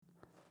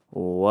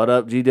What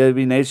up,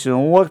 GW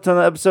Nation? Welcome to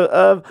another episode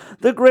of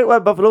the Great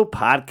White Buffalo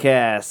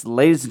Podcast.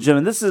 Ladies and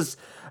gentlemen, this is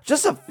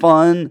just a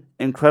fun,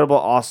 incredible,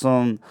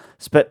 awesome,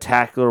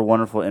 spectacular,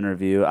 wonderful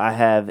interview. I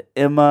have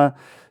Emma,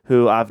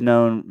 who I've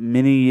known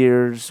many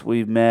years.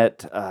 We've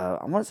met,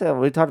 I want to say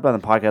we talked about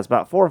in the podcast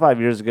about 4 or 5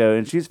 years ago,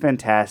 and she's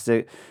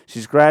fantastic.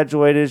 She's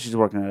graduated. She's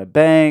working at a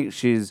bank.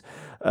 She's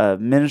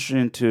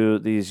ministering to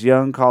these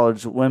young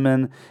college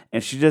women,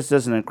 and she just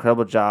does an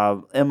incredible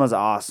job. Emma's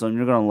awesome.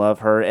 You're going to love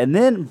her. And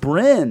then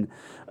Bryn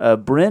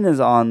is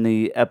on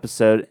the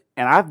episode,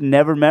 and I've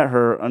never met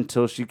her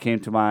until she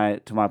came to my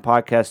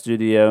podcast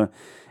studio,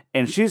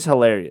 and she's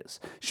hilarious.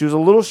 She was a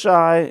little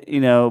shy,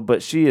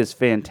 but she is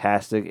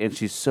fantastic, and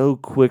she's so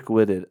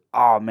quick-witted.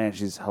 Oh, man,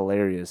 she's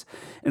hilarious.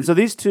 And so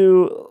these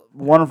two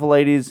wonderful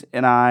ladies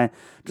and I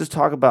just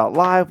talk about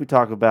life. We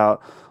talk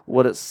about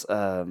what it's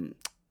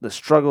the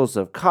struggles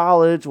of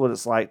college, what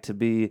it's like to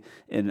be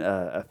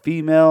a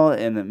female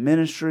in the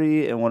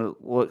ministry, and what it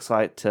looks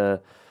like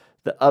to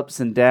the ups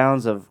and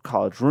downs of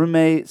college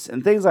roommates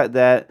and things like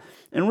that.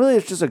 And really,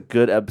 it's just a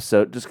good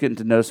episode, just getting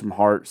to know some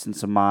hearts and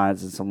some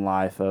minds and some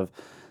life of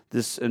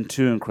this and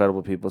two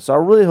incredible people. So I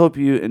really hope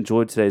you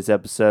enjoyed today's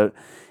episode.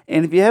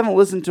 And if you haven't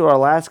listened to our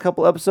last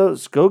couple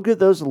episodes, go give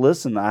those a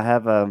listen. I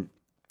have the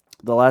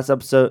last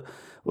episode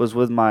was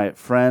with my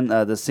friend,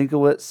 the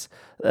Sinkowitz,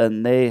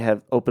 and they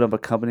have opened up a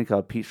company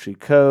called Peachtree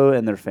Co.,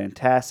 and they're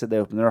fantastic. They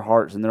open their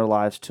hearts and their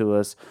lives to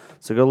us.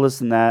 So go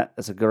listen to that.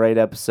 It's a great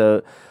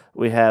episode.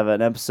 We have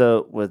an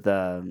episode with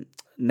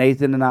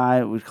Nathan and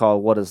I. We call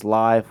it What is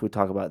Life? We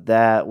talk about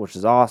that, which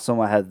is awesome.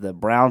 I had the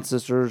Brown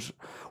sisters.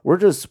 We're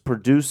just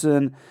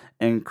producing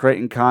and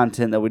creating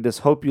content that we just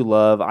hope you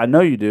love. I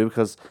know you do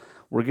because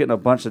we're getting a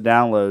bunch of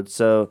downloads.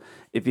 So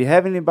if you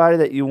have anybody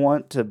that you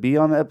want to be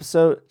on the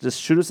episode,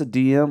 just shoot us a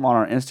DM on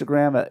our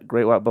Instagram at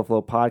Great White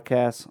Buffalo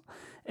Podcast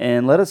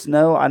and let us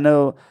know. I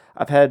know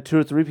I've had 2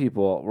 or 3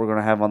 people we're going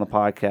to have on the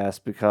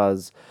podcast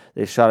because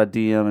they shot a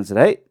DM and said,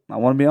 hey, I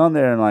want to be on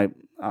there. And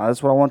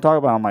that's what I want to talk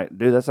about. I'm like,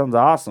 dude, that sounds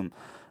awesome.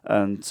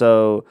 And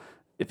so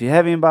if you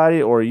have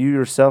anybody or you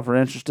yourself are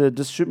interested,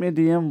 just shoot me a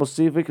DM. We'll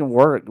see if we can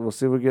work. We'll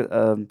see if we get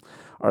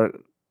our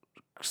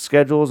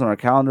schedules and our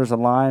calendars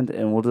aligned,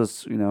 and we'll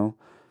just,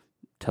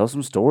 tell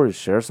some stories,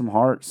 share some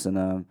hearts,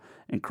 and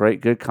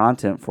create good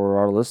content for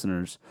our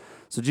listeners.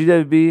 So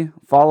GWB,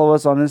 follow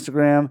us on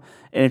Instagram,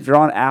 and if you're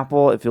on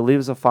Apple, if you leave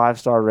us a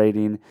 5-star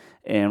rating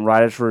and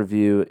write us a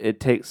review, it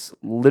takes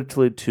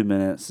literally 2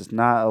 minutes. It's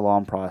not a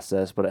long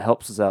process, but it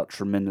helps us out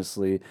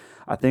tremendously.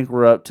 I think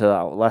we're up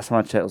to, last time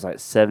I checked, it was like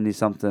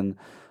 70-something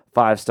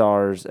 5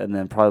 stars, and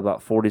then probably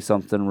about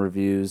 40-something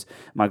reviews.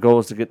 My goal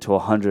is to get to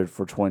 100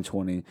 for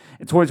 2020.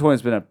 And 2020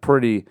 has been a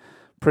pretty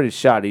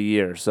shoddy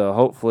year, so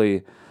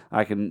hopefully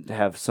I can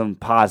have some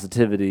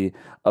positivity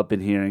up in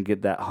here and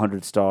get that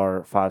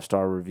 100-star,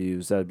 5-star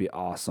reviews. That would be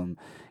awesome.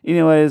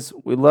 Anyways,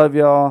 we love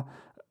y'all.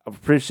 I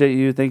appreciate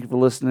you. Thank you for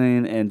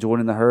listening and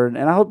joining the herd.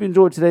 And I hope you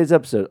enjoyed today's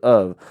episode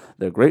of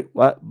the Great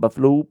White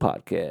Buffalo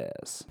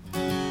Podcast.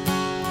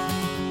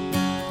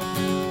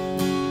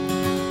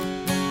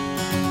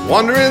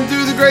 Wandering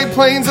through the great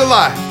plains of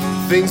life,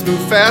 things move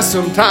fast,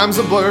 sometimes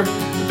a blur.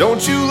 But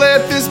don't you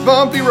let this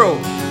bumpy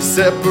road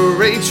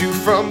separate you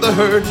from the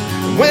herd.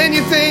 And when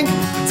you think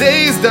the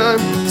day is done,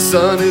 the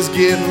sun is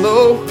getting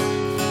low,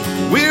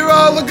 we're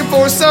all looking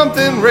for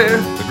something rare.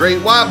 The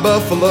Great White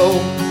Buffalo,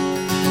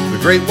 the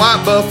Great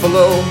White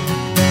Buffalo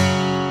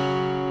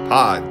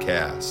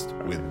Podcast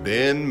with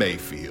Ben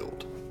Mayfield.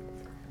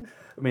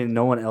 I mean,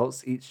 no one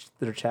else eats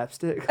their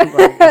chapstick?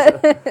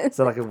 Is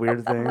that like a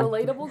weird thing?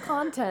 Relatable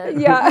content.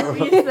 Yeah.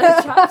 Eats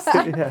their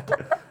chapstick. Yeah.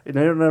 You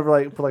don't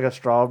ever put a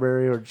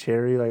strawberry or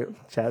cherry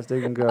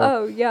chapstick and go,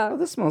 Oh, yeah. oh,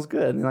 this smells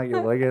good. And you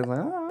lick it, it's like,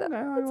 oh, okay,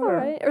 That's whatever. all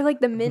right. Or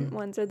the mint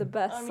ones are the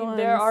best I mean, ones.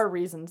 there are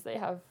reasons they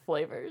have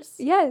flavors.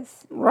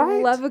 Yes.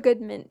 Right? Love a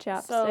good mint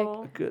chapstick.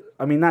 So, Good.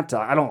 I mean, I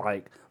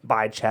don't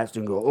buy chapstick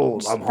and go, oh,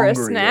 I'm for a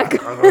hungry. snack.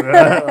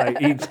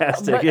 Eat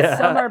chapstick, but yeah.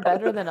 some are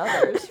better than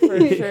others, for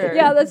sure.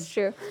 Yeah, that's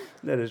true.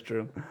 That is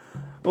true.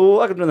 Well,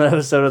 welcome to another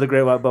episode of the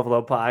Great White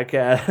Buffalo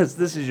Podcast.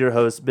 This is your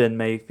host, Ben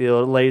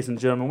Mayfield. Ladies and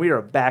gentlemen, we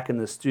are back in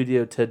the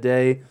studio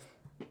today.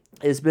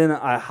 It's been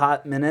a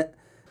hot minute.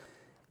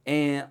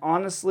 And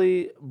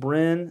honestly,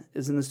 Bryn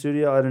is in the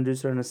studio. I'll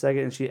introduce her in a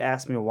second. And she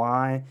asked me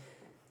why.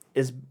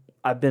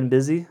 I've been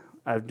busy.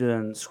 I've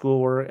done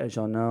schoolwork. As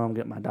y'all know, I'm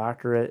getting my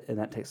doctorate, and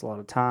that takes a lot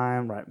of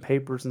time, writing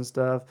papers and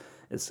stuff.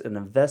 It's an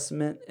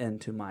investment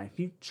into my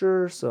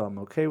future, so I'm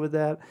okay with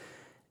that.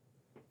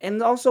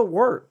 And also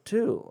work,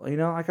 too.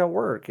 I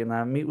work, and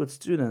I meet with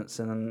students,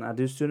 and I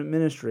do student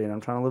ministry, and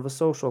I'm trying to live a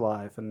social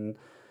life, and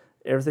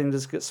everything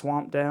just gets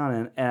swamped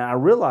down. And I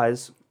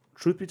realize,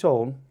 truth be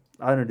told,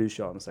 I'll introduce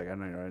y'all in a second. I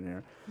know you're right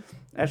here.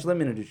 Actually, let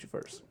me introduce you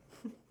first.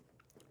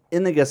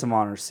 In the guest of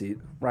honor seat,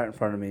 right in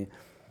front of me,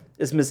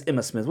 is Miss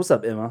Emma Smith. What's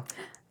up, Emma?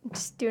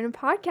 Just doing a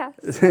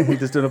podcast.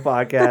 Just doing a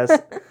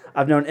podcast.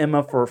 I've known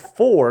Emma for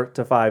 4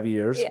 to 5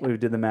 years. Yeah. We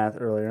did the math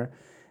earlier.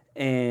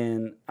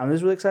 And I'm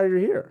just really excited you're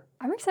here.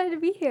 I'm excited to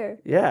be here.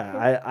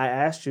 Yeah, I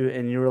asked you,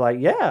 and you were like,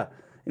 yeah.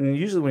 And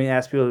usually when you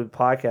ask people to do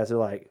podcasts, they're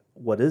like,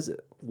 what is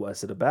it?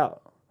 What's it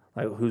about?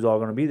 Like, who's all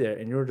going to be there?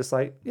 And you were just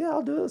like, yeah,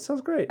 I'll do it.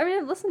 Sounds great. I mean,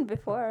 I've listened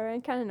before. I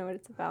kind of know what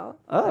it's about.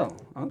 Oh,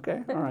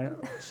 okay. All right.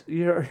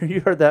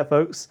 You heard that,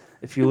 folks.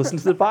 If you listen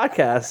to the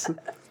podcast,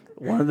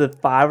 one of the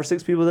 5 or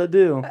 6 people that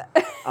do,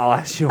 I'll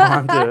ask you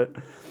on to it.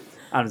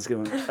 I'm just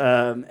kidding.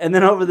 And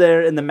then over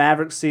there in the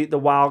Maverick seat, the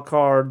wild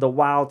card, the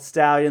wild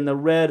stallion, the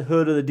red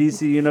hood of the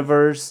DC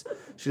universe.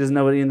 She doesn't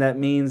know what any of that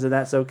means, and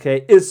that's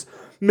okay. It's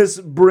Miss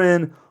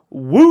Bryn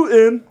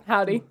Wooten.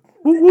 Howdy.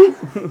 Woo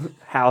woo.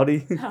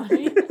 Howdy.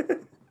 Howdy.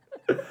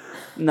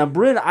 Now,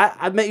 Bryn,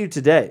 I met you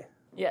today.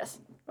 Yes.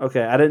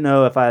 Okay, I didn't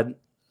know if I had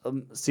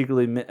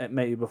secretly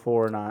met you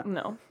before or not.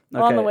 No.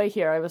 Well, on the Okay. way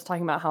here, I was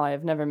talking about how I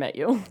have never met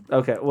you.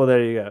 Okay, well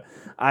there you go.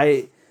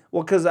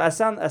 Because I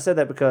said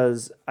that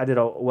because I did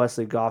a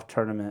Wesley golf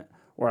tournament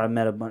where I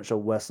met a bunch of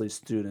Wesley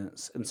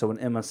students, and so when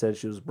Emma said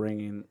she was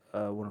bringing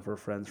one of her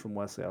friends from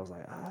Wesley, I was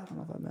like, I don't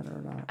know if I met her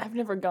or not. I've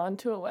never gone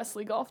to a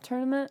Wesley golf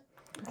tournament.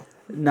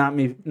 Not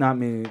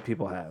many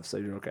people have, so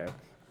you're okay.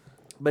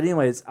 But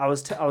anyways, I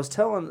was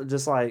telling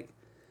just like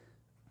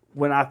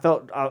when I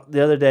felt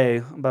the other day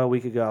about a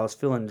week ago, I was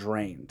feeling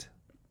drained,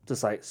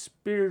 just like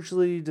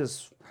spiritually,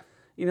 just.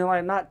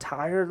 Like not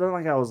tired. Not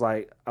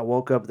like I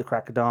woke up at the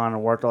crack of dawn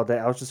and worked all day.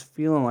 I was just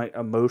feeling like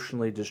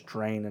emotionally just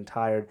drained and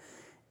tired.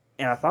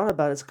 And I thought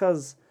about it's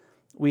because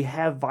we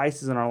have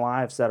vices in our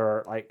lives that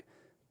are like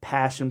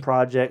passion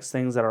projects,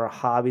 things that are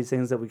hobbies,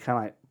 things that we kind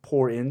of like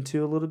pour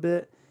into a little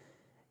bit.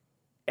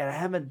 And I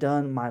haven't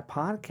done my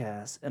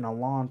podcast in a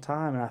long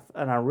time.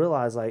 And I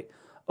realized like,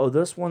 oh,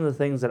 that's one of the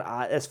things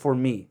that's for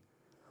me.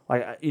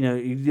 Like,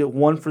 you get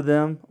one for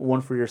them,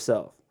 one for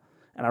yourself.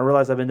 And I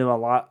realized I've been doing a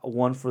lot,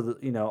 one for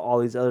the, all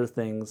these other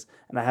things,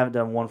 and I haven't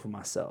done one for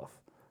myself.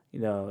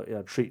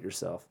 Treat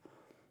yourself.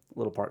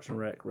 Little Parks and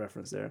Rec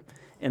reference there.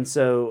 And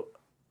so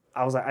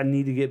I was like, I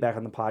need to get back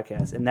on the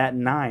podcast. And that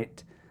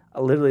night,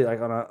 I literally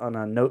like on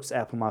a notes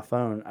app on my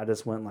phone, I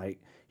just went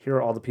like, here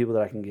are all the people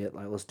that I can get.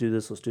 Like, let's do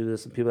this.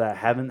 And people that I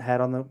haven't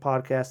had on the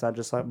podcast, I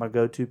just like my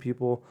go-to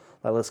people.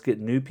 Like, let's get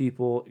new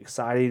people,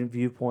 exciting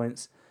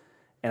viewpoints,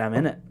 and I'm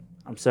in it.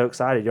 I'm so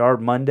excited. Y'all,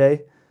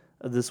 Monday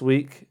of this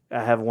week,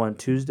 I have one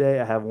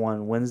Tuesday, I have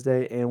one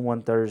Wednesday, and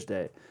one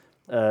Thursday,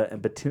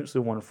 and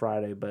potentially one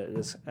Friday. But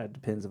it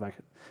depends if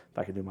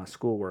I can do my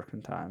schoolwork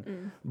in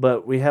time.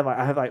 But I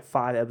have like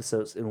 5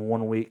 episodes in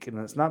 1 week, and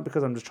it's not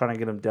because I'm just trying to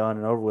get them done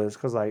and over with. It's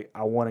because like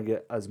I want to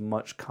get as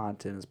much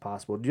content as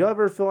possible. Do you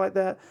ever feel like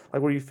that,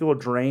 like where you feel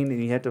drained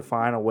and you have to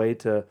find a way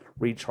to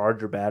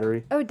recharge your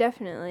battery? Oh,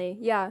 definitely.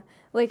 Yeah.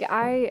 Like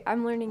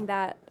I'm learning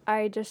that.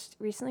 I just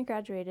recently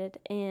graduated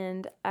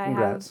and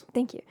Congrats.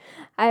 Thank you.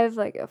 I have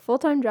like a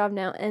full-time job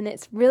now, and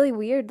it's really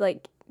weird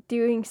like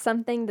doing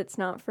something that's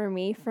not for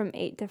me from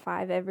 8 to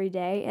 5 every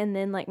day, and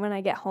then like when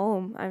I get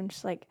home, I'm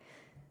just like,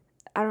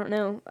 I don't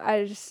know.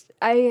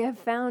 I have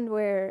found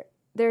where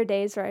there are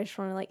days where I just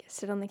want to like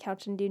sit on the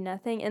couch and do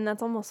nothing, and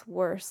that's almost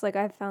worse. Like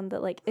I've found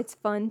that like it's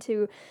fun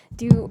to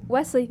do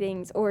Wesley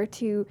things or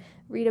to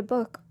read a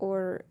book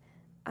or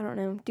I don't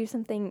know, do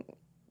something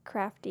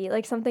crafty,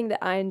 like something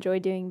that I enjoy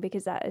doing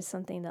because that is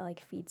something that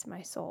like feeds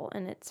my soul,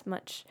 and it's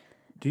much.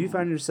 Do you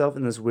find yourself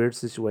in this weird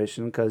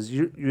situation? Because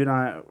you and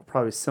I are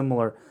probably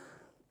similar.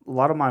 A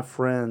lot of my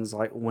friends,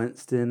 like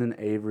Winston and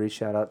Avery,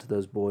 shout out to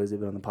those boys, they've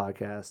been on the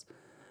podcast,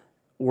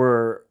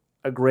 were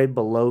a grade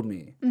below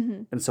me.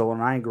 Mm-hmm. And so when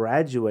I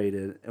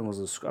graduated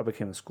and I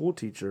became a school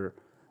teacher,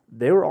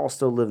 they were all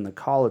still living the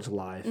college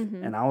life,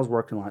 and I was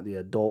working like the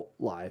adult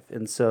life.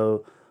 And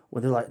so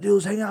when they're like, dude,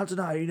 let's hang out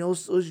tonight,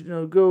 let's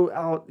go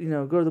out,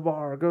 go to the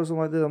bar, go something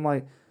like this, I'm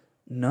like,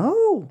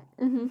 no,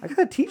 I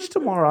gotta teach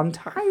tomorrow. I'm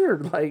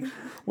tired. Like,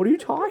 what are you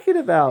talking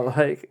about?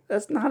 Like,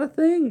 that's not a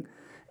thing.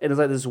 And it's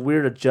like this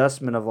weird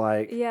adjustment of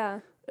like, Yeah.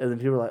 And then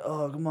people are like,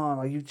 oh, come on,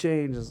 like you've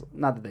changed.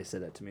 Not that they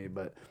said that to me,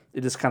 but it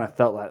just kind of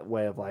felt that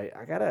way of like,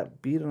 I gotta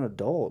be an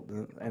adult,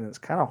 and it's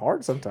kind of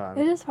hard sometimes.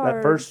 It is hard.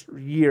 That first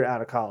year out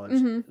of college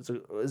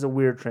is a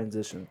weird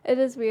transition. It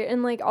is weird,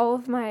 and like I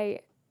love my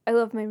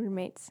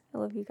roommates. I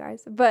love you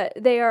guys, but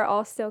they are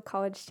all still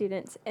college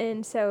students,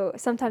 and so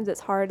sometimes it's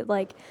hard.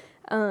 Like,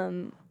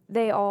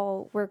 they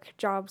all work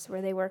jobs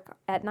where they work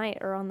at night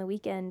or on the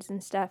weekends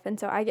and stuff, and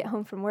so I get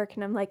home from work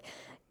and I'm like,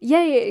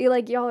 yay,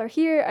 like y'all are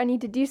here. I need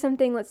to do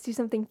something. Let's do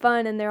something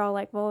fun. And they're all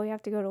like, well, we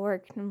have to go to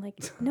work. And I'm like,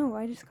 no,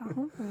 I just got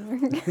home from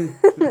work.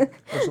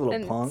 Those little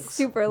and punks. it's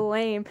super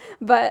lame,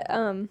 but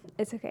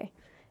it's okay.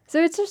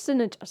 So it's just an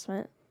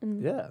adjustment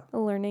and Yeah, a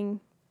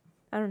learning.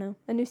 I don't know,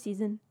 a new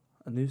season.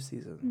 a new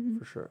season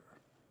for sure.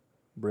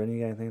 Brittany,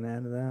 you got anything to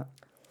add to that?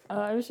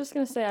 I was just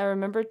going to say, I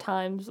remember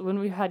times when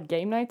we had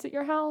game nights at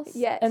your house.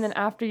 Yes. And then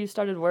after you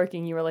started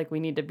working, you were like,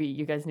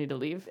 you guys need to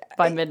leave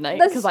by midnight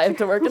That's because I have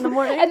to work in the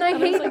morning. And I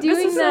was hate like, doing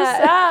this is that.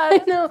 So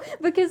sad. I know,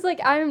 because like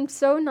I'm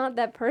so not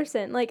that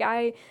person. Like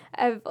I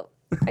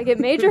get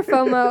major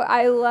FOMO.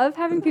 I love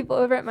having people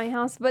over at my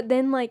house, but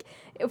then like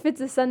if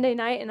it's a Sunday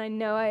night and I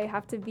know I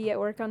have to be at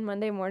work on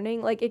Monday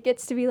morning, like it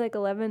gets to be like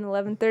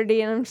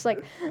 11:30, and I'm just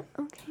like,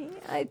 okay,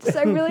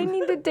 I really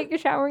need to take a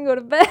shower and go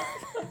to bed.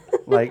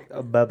 Like,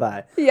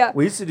 bye-bye. Yeah.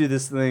 We used to do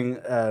this thing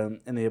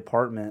in the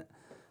apartment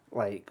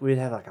like we'd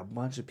have like a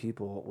bunch of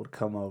people would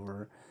come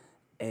over,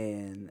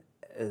 and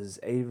as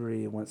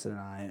Avery, Winston, and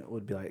I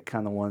would be like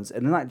kind of the ones,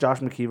 and then like Josh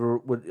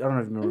McKeever would. I don't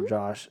know if you remember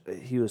Josh.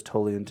 He was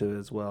totally into it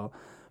as well.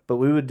 But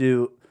we would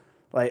do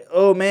like,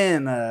 oh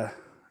man,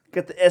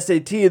 got the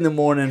SAT in the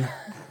morning.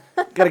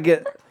 gotta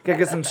get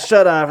some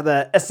shut eye for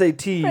that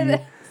SAT.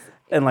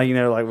 And like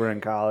like we're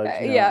in college,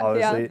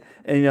 obviously.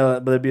 And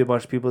but there'd be a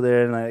bunch of people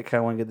there, and I kind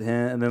of want to get the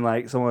hint. And then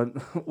like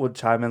someone would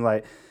chime in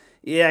like,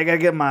 yeah, I gotta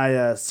get my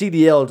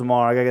CDL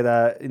tomorrow. I gotta get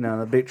that,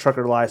 the big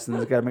trucker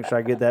license. Gotta make sure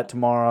I get that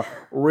tomorrow,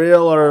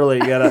 real early.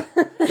 Gotta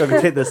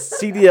take the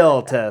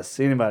CDL test.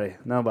 Anybody?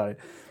 Nobody.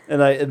 And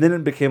then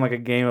it became like a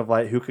game of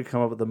like who could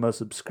come up with the most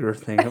obscure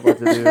thing of what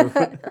to do.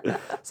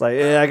 It's like,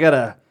 yeah, I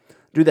gotta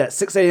do that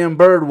 6 a.m.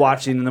 bird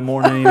watching in the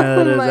morning.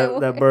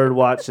 That bird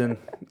watching.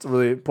 It's a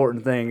really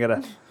important thing.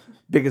 Gotta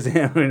big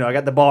exam. I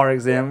got the bar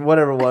exam.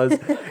 Whatever it was,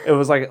 it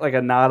was like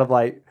a nod of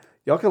like,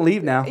 y'all can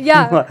leave now.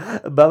 Yeah.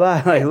 Bye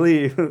bye. Like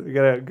leave. You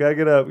gotta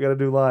get up. Gotta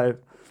do live.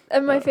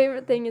 And my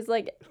favorite thing is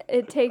like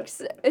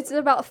it's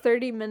about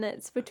 30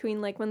 minutes between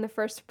like when the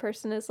first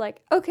person is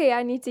like, okay,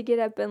 I need to get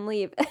up and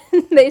leave,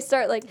 and they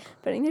start like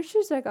putting their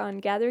shoes back on,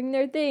 gathering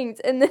their things,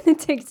 and then it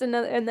takes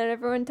another, and then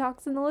everyone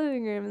talks in the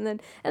living room, and then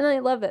I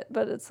love it,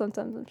 but it's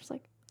sometimes I'm just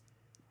like,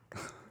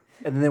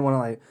 and then they want to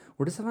like,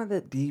 we're just having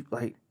that deep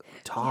like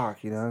talk,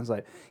 It's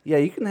like, yeah,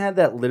 you can have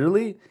that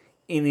literally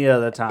any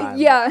other time.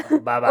 Yeah.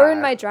 Bye-bye. Or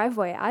in my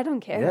driveway. I don't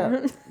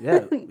care. Yeah.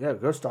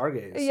 Go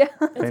Stargaze. Yeah.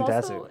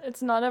 Fantastic.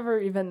 It's not ever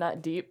even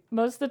that deep.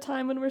 Most of the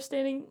time when we're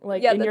standing,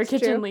 like Yeah, in your that's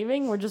kitchen true.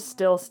 leaving, we're just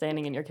still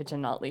standing in your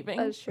kitchen, not leaving.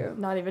 That's true.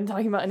 Not even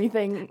talking about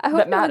anything I hope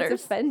that no one's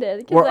matters.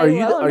 offended. 'Cause Well, I are you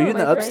love are you in my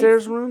the friends.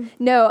 upstairs room?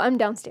 No, I'm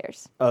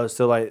downstairs. Oh,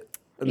 so like.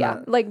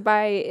 Yeah, like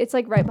it's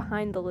like right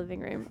behind the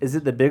living room. Is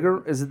it the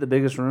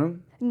biggest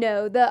room?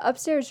 No, the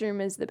upstairs room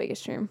is the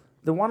biggest room.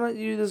 Then why don't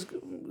you just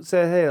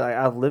say, hey, like,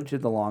 I've lived here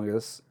the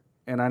longest,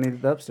 and I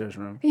need the upstairs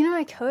room.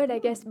 I could, I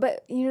guess,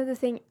 but the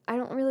thing, I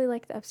don't really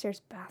like the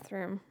upstairs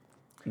bathroom.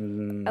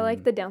 I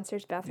like the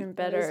downstairs bathroom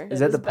better.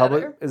 Is that is the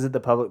public? better. Is it the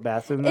public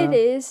bathroom? Now? It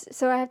is,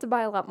 so I have to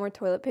buy a lot more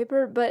toilet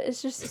paper, but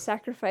it's just a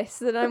sacrifice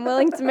that I'm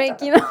willing to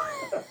make,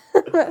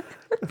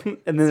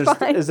 And then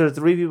fine. is there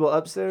 3 people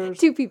upstairs?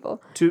 2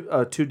 people. Two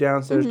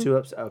downstairs, 2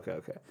 upstairs. Okay.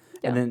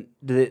 Yeah. And then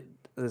did it?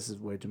 This is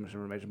way too much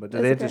information, but do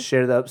That's they have to okay.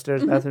 share the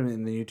upstairs bathroom,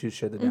 and then you two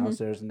share the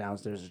downstairs, and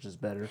downstairs is just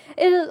better?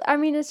 It is, I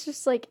mean, it's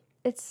just like,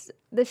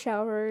 the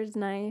shower is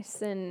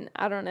nice, and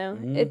I don't know.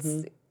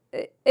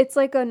 It's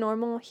like a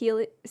normal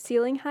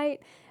ceiling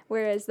height,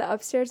 whereas the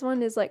upstairs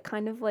one is like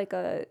kind of like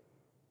a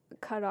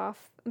cut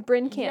off.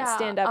 Bryn can't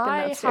stand up in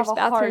the upstairs I have a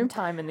bathroom. hard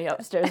time in the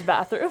upstairs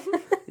bathroom.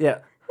 Yeah,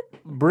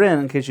 Bryn,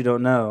 in case you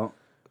don't know,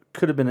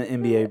 could have been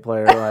an NBA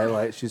player.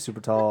 Like she's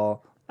super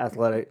tall,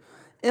 athletic.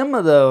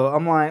 Emma, though,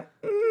 I'm like,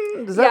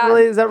 is that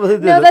really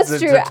the, No, that's the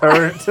true.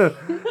 deterrent?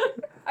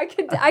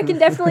 I can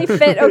definitely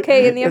fit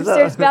okay in the Is that-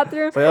 upstairs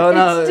bathroom. Like, oh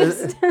no,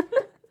 It's just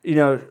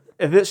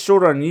if it's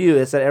short on you,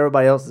 it's at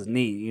everybody else's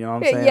knee. You know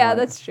what I'm saying? yeah, Like,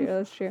 that's true.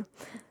 That's true.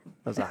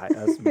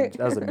 that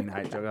was a mean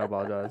height joke. I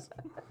apologize.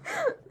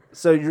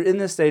 So you're in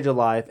this stage of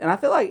life, and I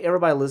feel like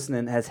everybody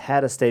listening has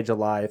had a stage of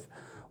life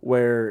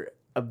where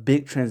a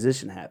big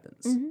transition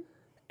happens,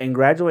 and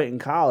graduating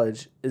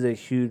college is a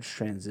huge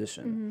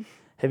transition.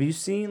 Have you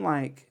seen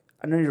I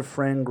know your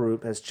friend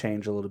group has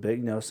changed a little bit.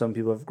 Some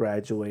people have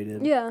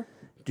graduated. Yeah.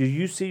 Do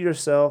you see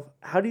yourself?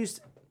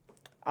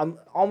 I'm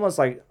almost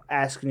like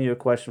asking you a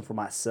question for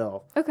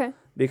myself. Okay.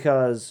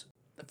 Because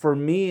for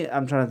me,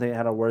 I'm trying to think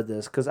how to word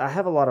this, because I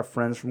have a lot of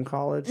friends from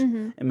college,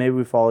 and maybe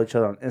we follow each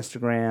other on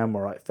Instagram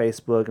or like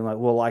Facebook, and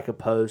we'll like a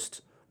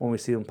post when we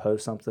see them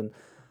post something.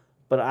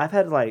 But I've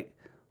had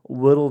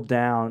whittle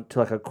down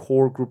to a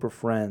core group of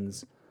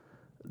friends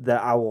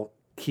that I will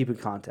keep in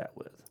contact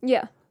with.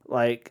 Yeah.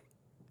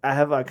 I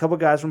have a couple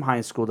guys from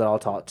high school that I'll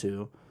talk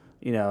to,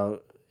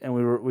 and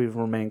we've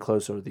remained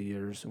close over the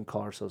years, and we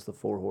call ourselves the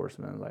Four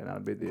Horsemen. Not a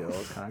big deal.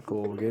 It's kind of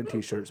cool. We're getting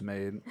T-shirts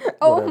made.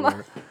 Oh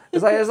whatever.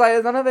 It's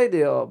not a big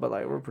deal, but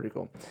we're pretty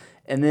cool.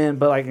 And then,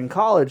 but in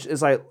college,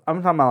 it's I'm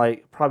talking about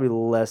probably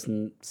less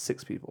than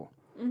 6 people,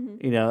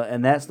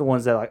 and that's the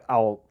ones that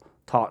I'll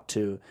talk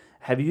to.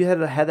 Have you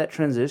had that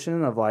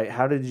transition of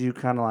how did you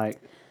kind of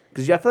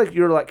because I feel like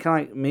you're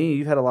kind of like me.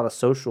 You've had a lot of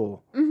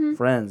social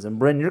friends, and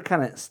Bryn, you're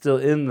kind of still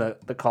in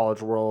the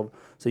college world,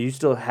 so you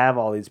still have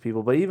all these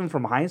people. But even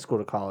from high school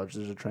to college,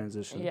 there's a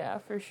transition. Yeah,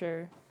 for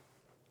sure.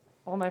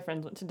 All my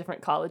friends went to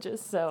different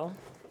colleges, so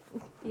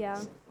Yeah.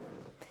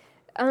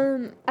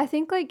 I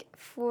think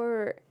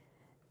for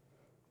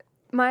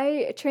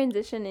my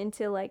transition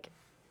into I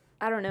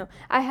don't know.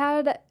 I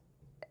had,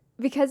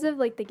 because of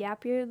the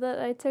gap year that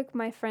I took,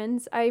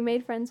 I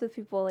made friends with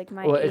people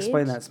my Well, age.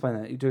 explain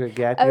that. You took a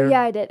gap Oh year?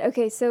 yeah, I did.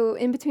 Okay, so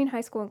in between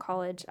high school and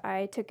college,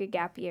 I took a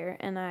gap year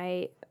and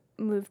I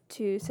moved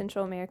to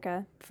Central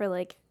America for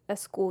a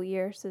school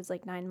year, so it was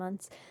like 9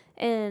 months.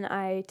 And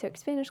I took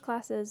Spanish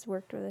classes,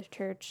 worked with a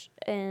church,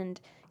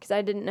 and because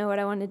I didn't know what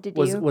I wanted to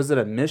do. Was it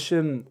a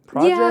mission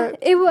project?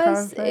 Yeah, it was. kind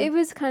of thing? It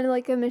was kind of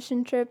like a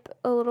mission trip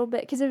a little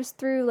bit because it was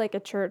through like a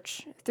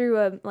church, through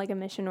a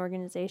mission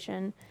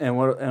organization. And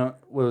what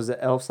was it?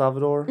 El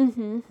Salvador.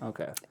 Mm-hmm.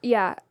 Okay.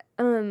 Yeah.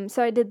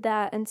 So I did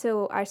that, and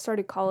so I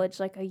started college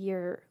like a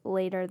year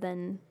later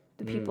than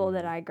the people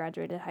that I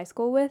graduated high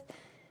school with.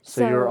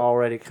 So you were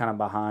already kind of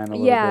behind a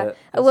little yeah, bit.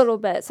 a little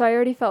bit. So I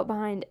already felt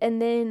behind,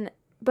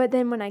 but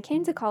then when I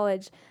came to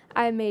college,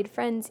 I made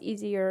friends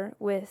easier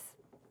with.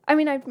 I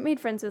mean, I made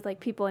friends with like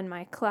people in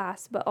my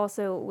class, but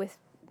also with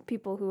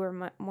people who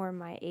were more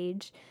my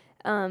age,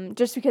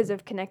 just because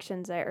of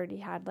connections I already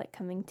had like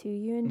coming to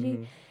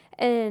UNG,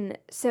 and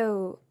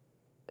so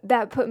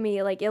that put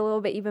me like a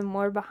little bit even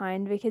more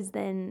behind because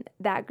then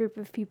that group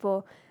of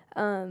people,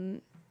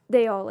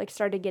 they all like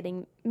started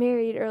getting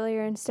married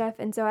earlier and stuff,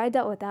 and so I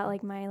dealt with that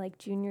like my like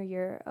junior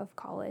year of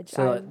college.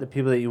 So like, the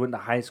people that you went to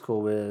high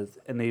school with,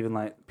 and even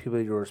like people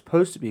that you were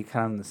supposed to be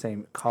kind of in the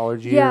same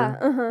college year,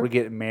 were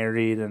getting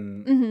married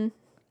and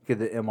get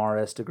the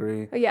MRS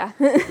degree. Yeah.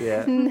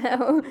 Yeah.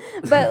 No,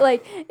 but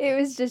like it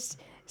was just.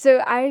 So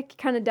I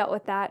kind of dealt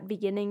with that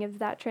beginning of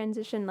that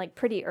transition like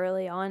pretty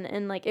early on,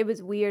 and like it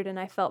was weird and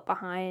I felt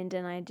behind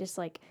and I just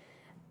like,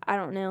 I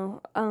don't know,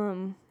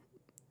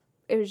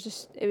 it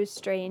was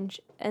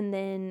strange. And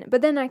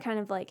then I kind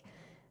of like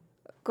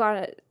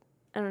I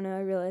don't know,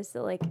 I realized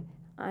that like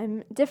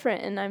I'm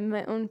different and I'm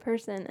my own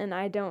person and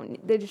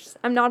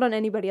I'm not on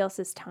anybody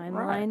else's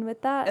timeline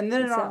with that. And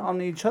they're not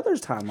on each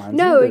other's timelines.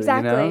 No, either,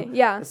 exactly. You know?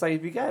 Yeah. It's like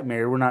if you got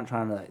married, we're not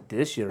trying to like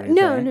diss you or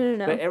anything.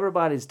 No. But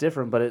everybody's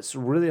different. But it's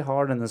really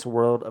hard in this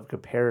world of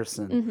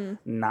comparison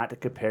not to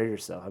compare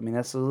yourself. I mean,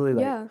 that's really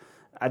like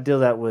I deal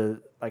that with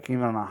like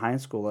even on a high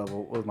school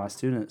level with my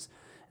students.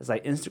 It's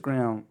like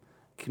Instagram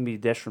can be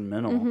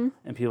detrimental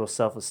in people's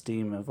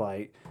self-esteem of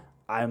like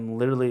I'm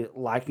literally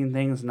liking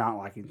things, not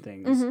liking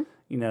things.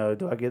 You know,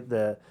 do I get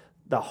the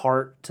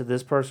heart to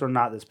this person or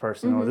not this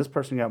person? Or this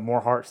person got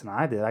more hearts than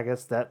I did. I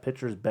guess that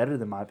picture is better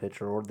than my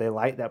picture. Or they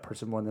like that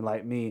person more than they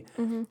like me.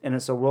 And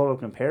it's a world of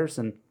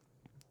comparison.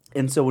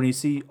 And so when you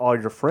see all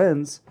your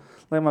friends,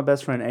 like my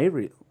best friend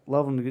Avery,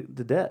 love him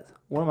to death.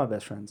 One of my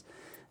best friends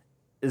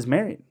is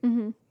married.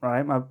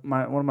 Right? One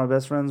of my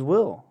best friends,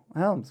 Will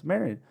Helms,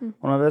 married.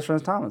 One of my best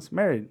friends, Thomas,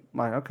 married. I'm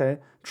like, okay.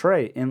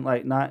 Trey, and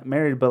like not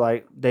married, but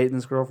like dating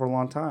this girl for a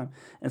long time.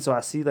 And so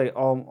I see like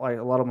a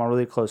lot of my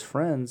really close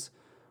friends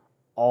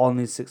all in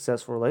these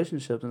successful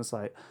relationships, and it's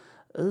like,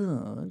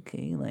 oh,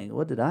 okay, like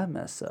what did I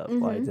mess up?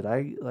 Like did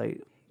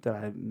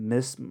I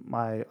miss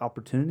my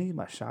opportunity,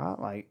 my shot?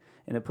 Like,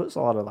 and it puts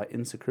a lot of like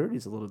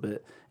insecurities a little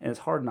bit, and it's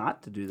hard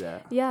not to do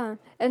that. Yeah,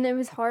 and it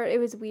was hard. It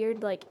was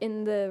weird, like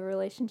in the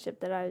relationship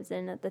that I was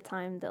in at the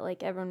time that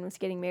like everyone was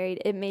getting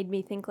married. It made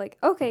me think like,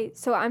 okay,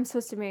 so I'm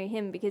supposed to marry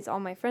him because all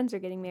my friends are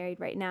getting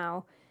married right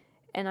now,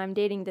 and I'm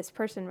dating this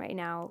person right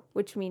now,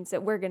 which means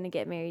that we're gonna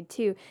get married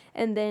too.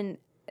 And then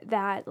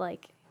that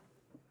like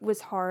was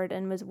hard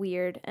and was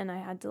weird, and I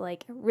had to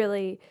like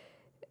really,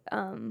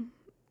 I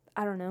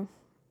don't know,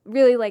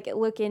 really like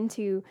look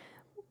into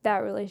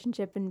that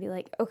relationship and be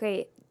like,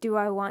 okay, do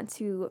I want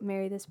to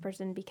marry this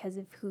person because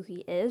of who he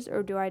is,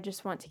 or do I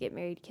just want to get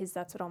married because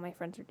that's what all my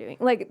friends are doing?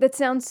 Like, that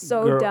sounds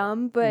so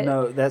dumb, but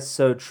no, that's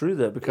so true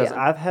though, because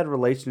I've had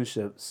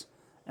relationships,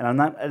 and I'm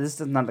not. This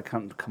is not to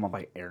come up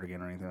like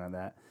arrogant or anything like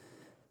that.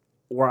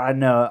 Where I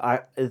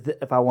know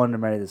if I wanted to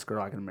marry this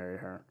girl, I can marry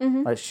her.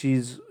 Like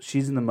she's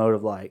in the mode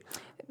of like,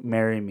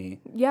 marry me.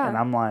 Yeah. And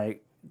I'm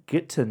like,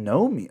 get to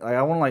know me. Like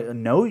I want to like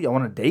know you. I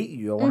want to date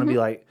you. I want to be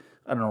like,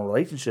 I don't know,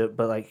 relationship,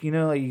 but like, you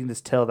know, like you can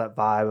just tell that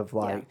vibe of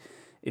like,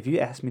 if you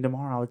asked me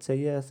tomorrow, I would say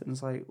yes. And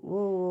it's like,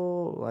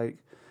 whoa, like,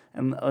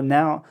 and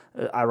now,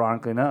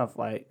 ironically enough,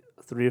 like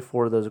 3 or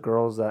 4 of those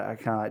girls that I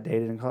kind of like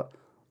dated and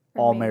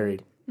all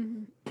married.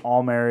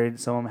 All married.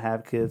 Some of them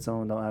have kids, some of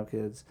them don't have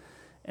kids.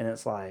 And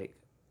it's like,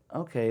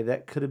 okay,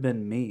 that could have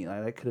been me.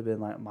 Like that could have been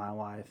like my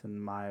wife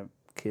and my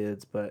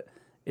kids, but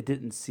it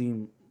didn't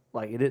seem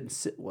like it didn't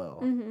sit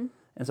well.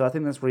 And so I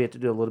think that's where you have to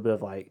do a little bit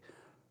of like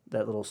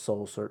that little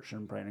soul search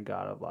and praying to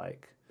God of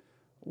like,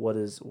 what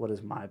is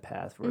my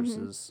path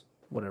versus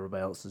what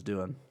everybody else is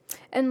doing.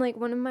 And like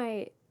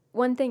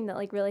one thing that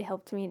like really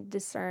helped me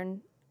discern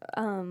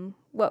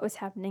what was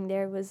happening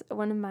there was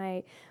one of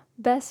my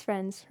best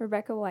friends,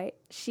 Rebecca White.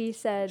 She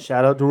said,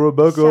 shout out to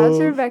Rebecca. Shout out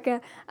to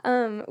Rebecca.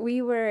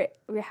 We were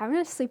having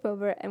a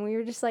sleepover and we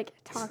were just like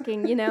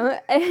talking, you know,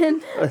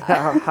 and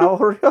how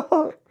old are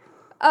y'all?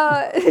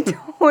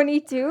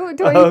 22,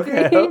 23.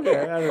 Okay, I don't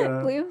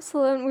know. Leave us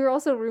alone. We were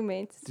also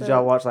roommates. So. Did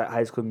y'all watch like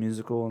High School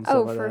Musical and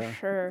stuff like that? Oh, for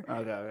sure.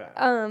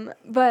 Okay.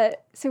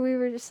 But so we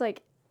were just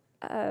like,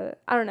 I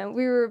don't know.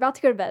 We were about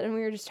to go to bed and we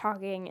were just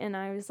talking, and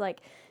I was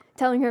like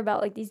telling her about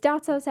like these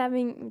doubts I was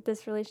having with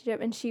this relationship,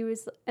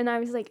 and I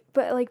was like,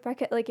 but like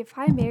Becca, like if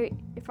I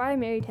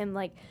married him,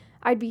 like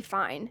I'd be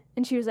fine.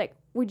 And she was like,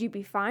 would you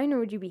be fine or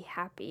would you be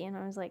happy? And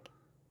I was like,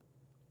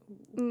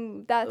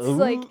 that's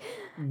like,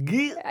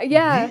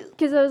 yeah,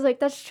 because I was like,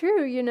 that's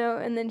true, you know.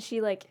 And then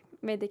she like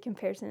made the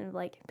comparison of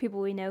like people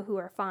we know who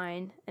are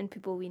fine and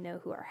people we know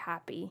who are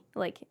happy,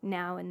 like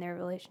now in their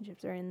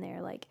relationships or in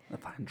their like I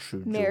find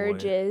true joy.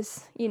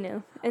 marriages, you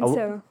know. And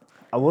so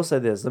I will say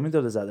this. Let me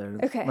throw this out there.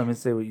 Okay. Let me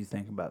say what you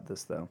think about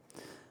this, though.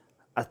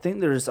 I think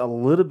there's a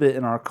little bit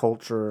in our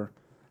culture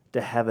to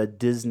have a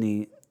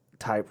Disney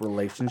type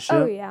relationship.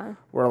 oh yeah.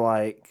 Where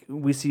like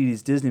we see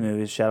these Disney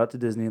movies. Shout out to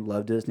Disney.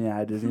 Love Disney. I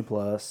have Disney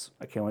Plus.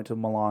 I can't wait till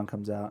Milan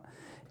comes out,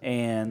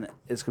 and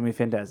it's gonna be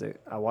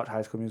fantastic. I watched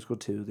High School Musical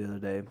 2 the other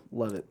day.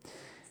 Love it.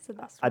 It's the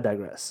best. I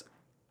digress.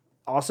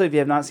 Also, if you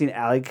have not seen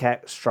Alley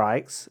Cat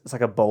Strikes, it's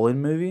like a bowling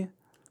movie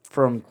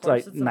from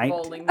like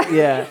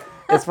yeah,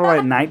 it's from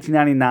like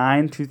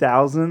 1999,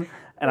 2000,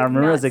 and I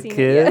remember not as a seen it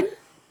kid,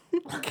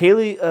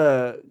 Kaylee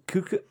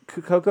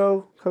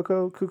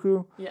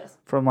Cuckoo Yes.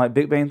 from like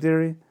Big Bang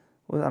Theory.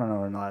 Well, I don't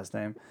know her last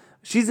name.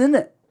 She's in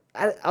it.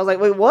 I was like,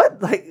 wait,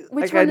 what? Like,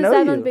 Which like I one is know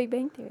that you. on Big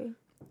Bang Theory?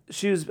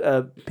 She was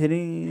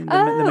Penny, the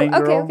Oh, main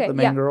okay, girl. okay, The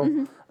main yeah,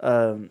 girl.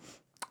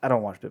 I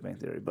don't watch Big Bang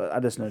Theory, but I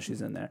just know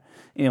she's in there.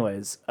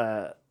 Anyways,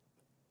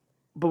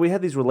 but we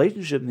have these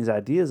relationships and these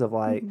ideas of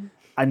like,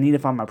 I need to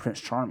find my Prince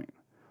Charming.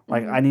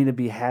 Like, I need to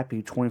be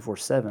happy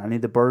 24/7. I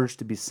need the birds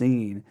to be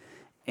singing.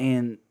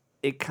 And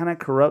it kind of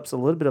corrupts a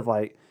little bit of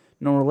like,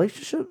 no,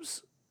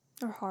 relationships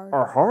Or hard.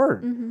 are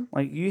hard.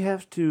 Like, you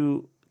have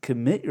to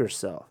commit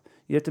yourself.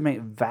 You have to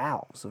make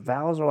vows.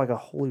 Vows are like a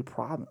holy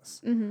promise,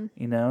 you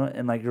know?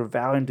 And like you're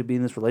vowing to be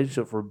in this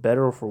relationship for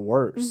better or for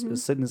worse,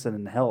 sickness and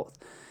in health.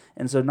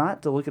 And so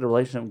not to look at a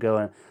relationship and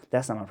going,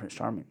 that's not my Prince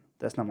Charming.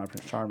 That's not my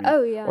Prince Charming.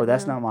 Oh, yeah, Or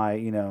that's no. not my,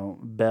 you know,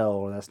 Belle,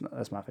 or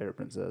that's my favorite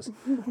princess.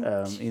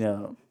 You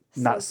know,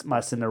 not my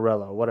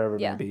Cinderella, whatever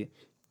it Yeah. may be.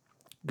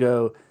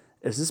 Go,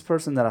 is this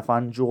person that I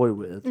find joy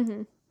with?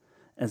 And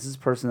is this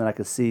person that I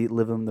could see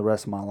living the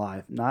rest of my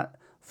life? Not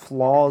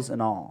flaws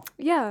and all.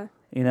 Yeah.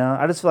 You know,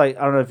 I just feel like,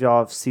 I don't know if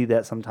y'all see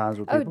that sometimes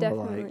where Oh, people are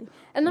definitely. like,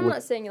 And I'm with-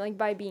 not saying like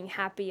by being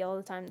happy all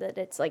the time that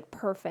it's like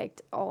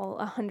perfect all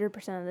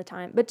 100% of the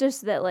time, but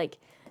just that like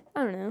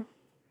I don't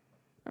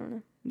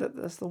know.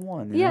 that's the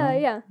one. you Yeah, know?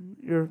 yeah.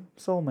 Your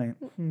soulmate.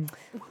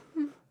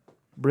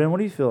 Bryn, what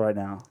do you feel right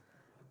now?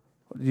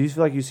 Do you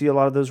feel like you see a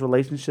lot of those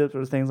relationships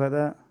or things like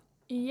that?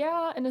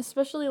 Yeah, and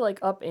especially like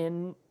up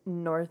in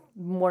more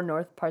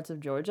north parts of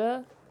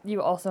Georgia,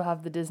 you also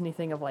have the Disney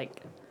thing of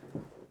like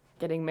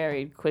getting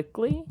married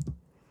quickly.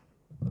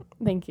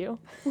 Thank you.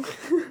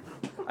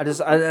 I just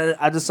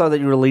saw that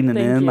you were leaning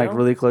Thank in, like you.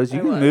 really close. You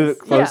I can was. move it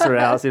closer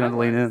Yeah. out so you don't have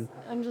to lean in.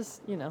 I'm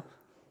just,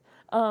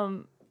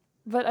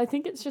 but I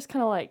think it's just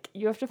kind of like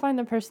you have to find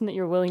the person that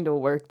you're willing to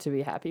work to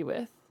be happy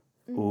with.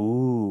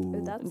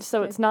 Ooh. That's So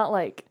good. it's not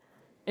like,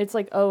 it's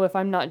like, oh, if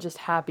I'm not just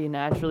happy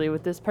naturally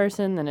with this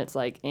person, then it's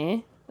like,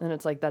 eh. And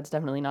it's like, that's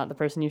definitely not the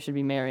person you should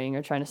be marrying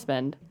or trying to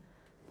spend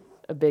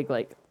a big,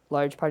 like,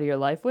 large part of your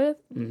life with.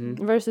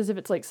 Mm-hmm. Versus if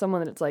it's like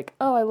someone that it's like,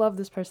 oh, I love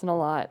this person a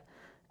lot.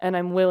 And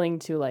I'm willing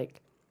to,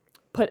 like,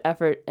 put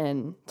effort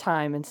and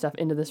time and stuff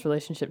into this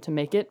relationship to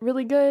make it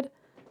really good.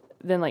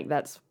 Then, like,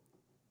 that's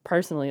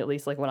personally, at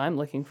least, like, what I'm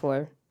looking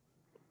for.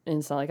 And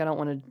it's not like I don't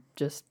want to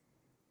just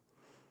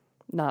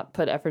not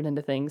put effort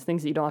into things.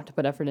 Things that you don't have to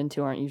put effort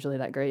into aren't usually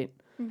that great.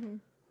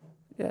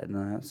 Yeah, no,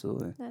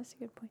 absolutely. That's a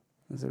good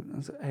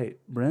point. Hey,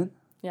 Bryn,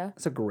 Yeah.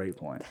 that's a great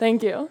point.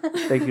 Thank you.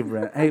 Thank you,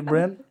 Bryn. Hey,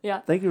 Bryn,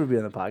 Yeah. thank you for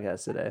being on the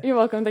podcast today. You're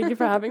welcome. Thank you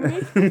for having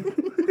me.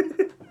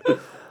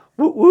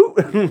 Woot woot.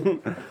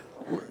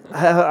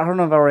 I don't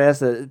know if I already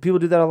asked that. People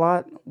do that a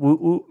lot.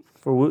 Woot woot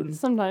for wooting.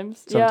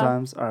 Sometimes.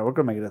 Sometimes. All right, we're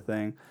gonna make it a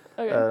thing.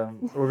 Yeah.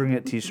 Okay. We're gonna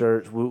get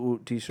T-shirts, woot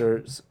woot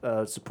T-shirts.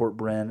 Support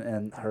Bryn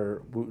and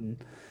her wooting.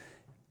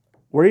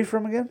 Where are you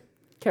from again?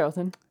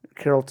 Carrollton.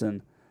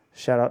 Carrollton.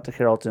 Shout out to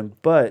Carrollton.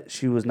 But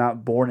she was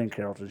not born in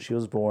Carrollton. She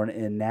was born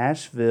in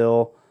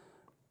Nashville,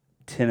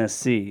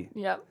 Tennessee.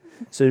 Yep.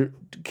 So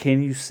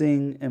can you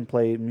sing and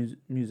play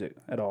music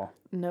at all?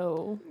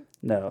 No.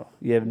 No.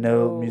 You have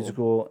no No.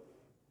 musical,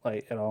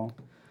 like, at all?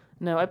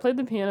 No, I played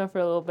the piano for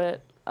a little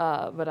bit,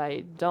 but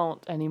I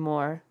don't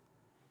anymore.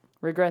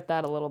 Regret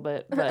that a little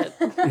bit, but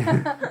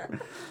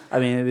I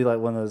mean, it'd be like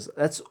one of those.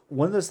 That's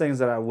one of those things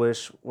that I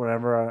wish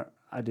whenever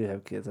I do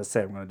have kids. I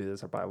say I'm going to do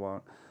this, I probably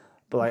won't.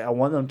 But like, I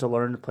want them to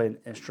learn to play an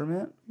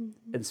instrument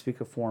and speak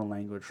a foreign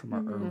language from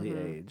an early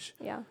age.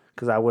 Yeah.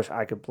 Because I wish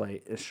I could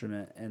play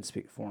instrument and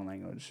speak foreign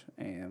language,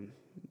 and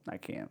I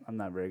can't. I'm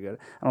not very good.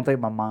 I don't think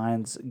my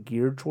mind's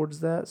geared towards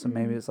that. So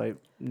maybe it's like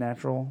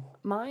natural.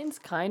 mine's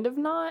kind of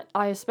not.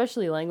 I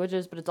especially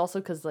languages, but it's also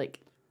because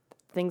like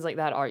things like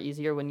that are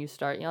easier when you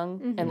start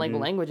young, and like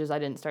languages I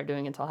didn't start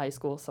doing until high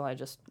school, so I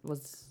just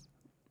was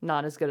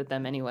not as good at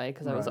them anyway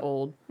because I was Right.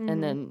 old,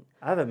 and then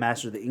I haven't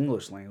mastered the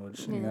English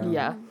language. You know?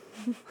 yeah.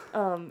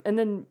 And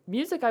then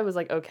music I was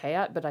like okay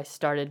at, but I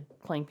started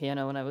playing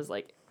piano when I was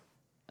like,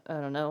 I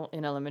don't know,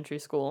 in elementary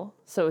school.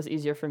 So it was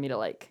easier for me to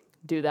like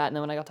do that. And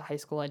then when I got to high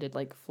school, I did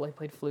like I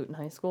played flute in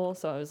high school.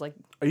 So I was like,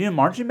 Are you in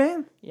marching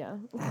band? yeah.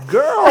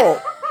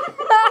 Girl!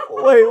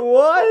 Wait,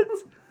 what?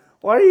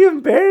 Why are you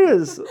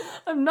embarrassed?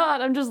 I'm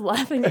not. I'm just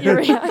laughing at your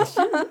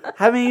reaction.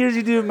 How many years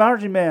you do in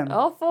marching band?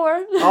 All four.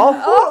 All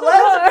four.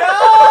 Let's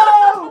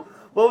go!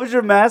 What was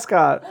your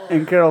mascot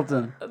in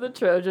Carrollton? The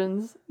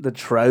Trojans. The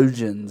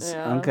Trojans.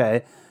 Yeah.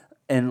 Okay.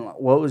 And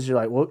what's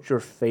your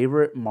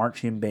favorite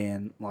marching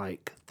band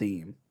like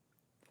theme?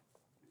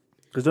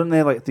 Because don't they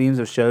have like themes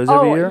of shows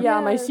every year? Yeah,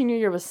 my senior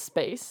year was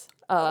Space.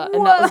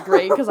 And that was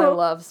great because I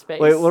love Space.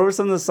 Wait, what were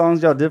some of the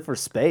songs y'all did for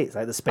Space?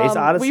 Like the Space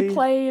Odyssey? We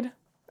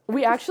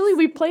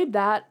played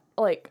that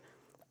like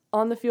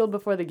on the field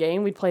before the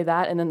game. We'd play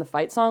that and then the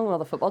fight song while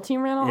the football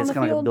team ran on the It's field.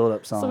 kind of like a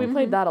build-up song. So we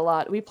played that a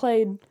lot. We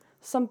played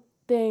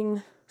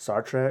something.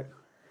 Star Trek?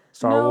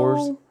 Star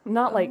Wars?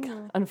 Not like,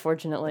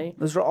 unfortunately.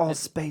 Those are all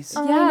space.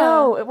 Yeah,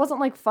 no, it wasn't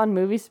like fun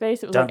movie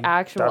space. It was like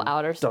actual dun,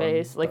 outer dun,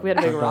 space. Like we dun,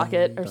 had a big dun,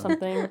 rocket or dun.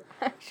 something.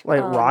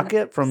 Like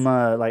Rocket from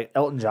like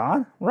Elton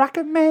John?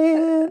 Rocket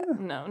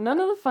Man! No, none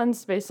of the fun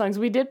space songs.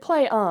 We did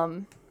play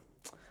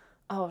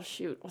oh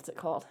shoot, what's it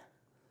called?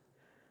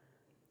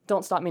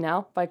 Don't Stop Me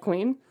Now by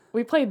Queen.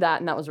 We played that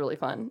and that was really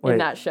fun in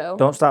that show.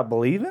 Don't Stop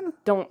Believing?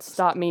 Don't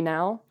Stop Me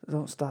Now.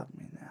 Don't Stop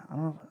Me Now. I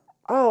don't know.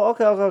 Oh,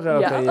 okay.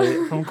 Yeah.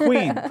 Yeah. From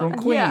Queen.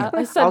 Yeah, I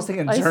I was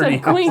thinking said Journey.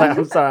 Queen.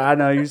 I'm sorry. I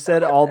know you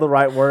said all the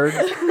right words,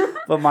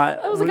 but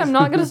I was like, I'm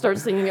not gonna start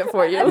singing it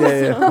for you.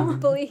 Yeah.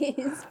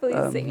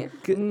 Please sing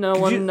it. No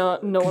one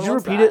Could you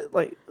wants repeat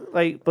that.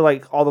 it but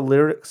like all the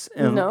lyrics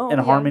in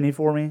Yeah. harmony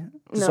for me,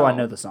 just so I No.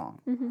 know the song?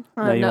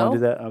 No, you no. want to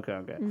do that?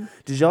 Okay.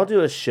 Did y'all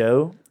do a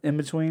show in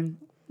between,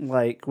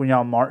 like when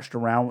y'all marched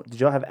around?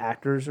 Did y'all have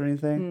actors or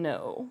anything?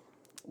 No.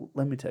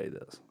 Let me tell you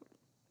this.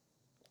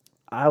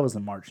 I was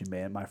in marching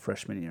band my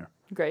freshman year.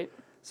 Great.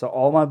 So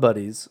all my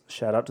buddies,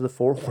 shout out to the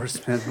Four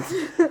Horsemen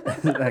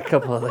and a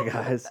couple other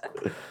guys.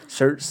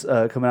 Shirts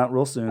coming out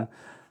real soon.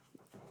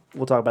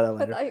 We'll talk about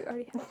that I later. thought you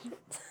already had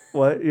shirts.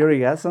 What? You already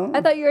got some?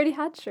 I thought you already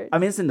had shirts. I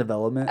mean, it's in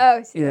development. Oh,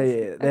 I see, yeah. I see.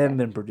 They Okay. haven't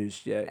been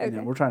produced yet. You know,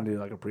 Okay. we're trying to do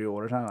like a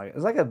pre-order.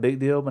 It's like a big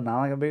deal, but not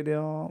like a big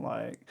deal.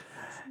 Like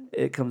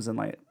it comes in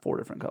like 4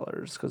 different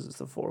colors because it's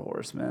the Four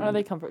Horsemen. Are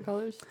they comfort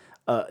colors?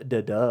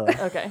 Duh.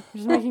 Okay.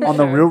 Just making On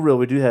sure. the real,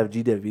 we do have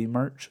GWV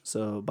merch,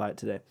 so buy it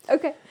today.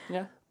 Okay.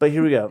 Yeah. But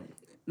here we go.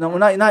 No, we're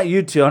not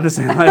you two. I'm just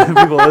saying, like,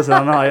 people listen.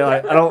 I'm not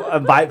like I don't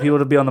invite people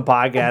to be on the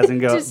podcast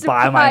and go Just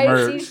buy my a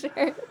merch.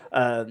 t-shirt.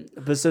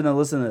 But so now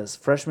listen to this.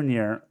 Freshman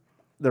year,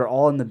 they're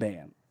all in the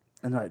band,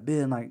 and they're like,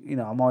 Ben, like, you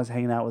know, I'm always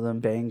hanging out with them,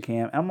 band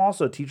camp. And I'm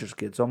also a teacher's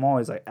kid, so I'm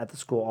always like at the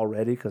school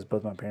already because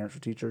both my parents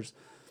were teachers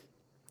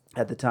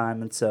at the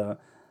time, and so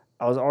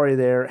I was already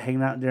there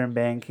hanging out during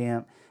band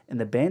camp. And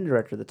the band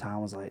director at the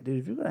time was like, dude,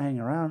 if you're going to hang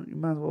around, you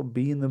might as well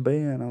be in the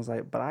band. I was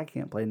like, but I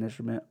can't play an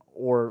instrument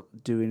or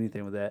do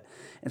anything with that.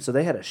 And so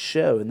they had a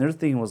show, and their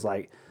thing was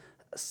like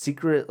a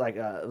secret, like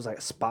it was like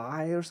a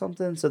spy or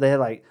something. So they had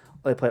like,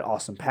 they played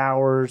Austin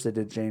Powers. They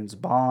did James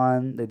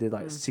Bond. They did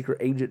like Secret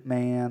Agent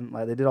Man.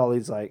 Like they did all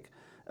these like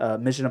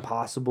Mission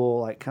Impossible,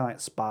 like kind of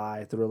like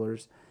spy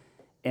thrillers.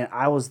 And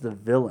I was the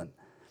villain.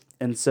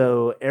 And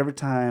so every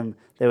time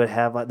they would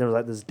have like there was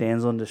like this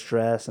damsel in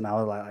distress, and I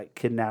would like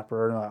kidnap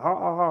her and like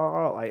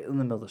like in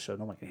the middle of the show,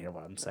 no one can hear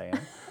what I'm saying.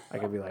 I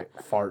could be like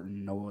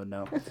farting, no one would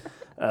know.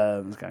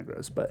 It's kind of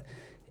gross,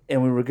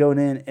 and we were going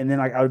in, and then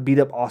like I would beat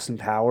up Austin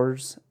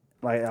Powers,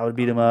 like I would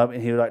beat him up,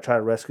 and he would like try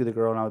to rescue the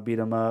girl, and I would beat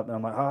him up, and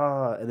I'm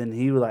like and then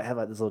he would like have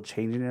like this little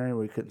changing area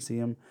where you couldn't see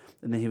him,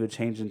 and then he would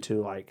change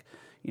into like,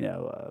 you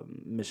know,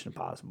 Mission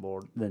Impossible,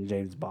 or then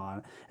James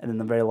Bond, and then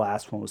the very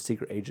last one was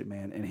Secret Agent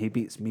Man, and he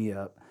beats me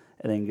up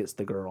and then gets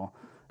the girl.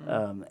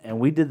 And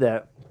we did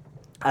that.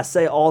 I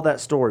say all that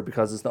story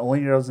because it's the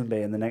only year I was in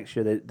band. The next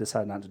year they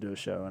decided not to do a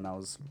show, and I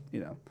was, you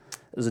know,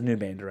 it was a new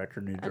band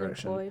director, new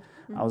direction. Unemployed.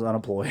 I was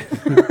unemployed.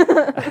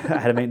 I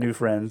had to make new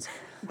friends.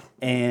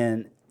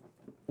 And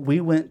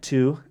we went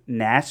to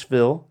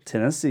Nashville,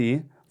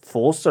 Tennessee,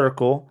 full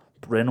circle.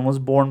 Brennan was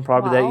born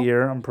probably Wow. that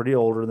year. I'm pretty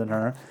older than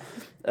her,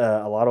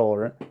 a lot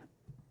older.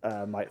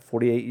 I'm like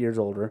 48 years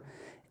older.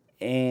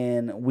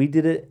 And we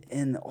did it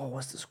in,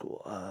 what's the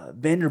school?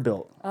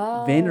 Vanderbilt.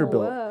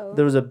 Vanderbilt. whoa.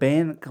 There was a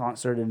band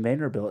concert in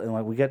Vanderbilt, and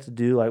like we got to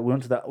do like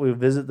we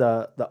visit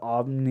the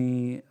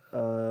Omni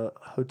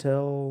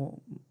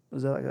Hotel.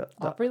 Was that like a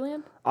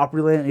Opryland?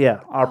 Opryland? Yeah,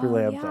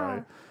 Opryland. yeah.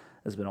 Sorry,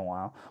 it's been a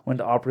while. Went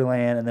to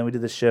Opryland, and then we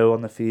did the show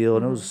on the field,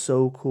 and it was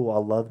so cool. I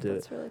loved it.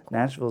 That's really cool.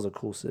 Nashville's a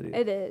cool city.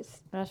 It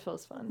is.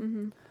 Nashville's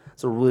fun.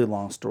 It's a really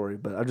long story,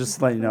 but I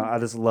just let you know. I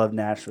just love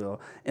Nashville.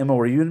 Emma,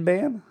 were you in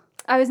band?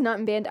 I was not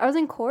in band. I was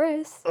in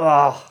chorus.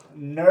 Oh,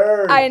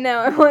 nerd! I know.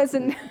 I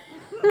wasn't.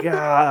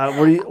 God,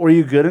 were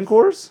you good in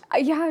chorus?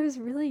 Yeah, I was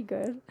really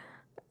good.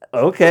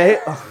 Okay.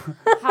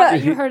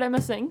 Have you heard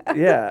Emma sing?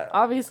 Yeah.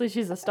 Obviously,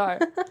 she's a star.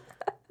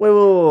 Wait.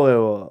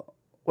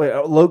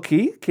 Low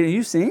key? Can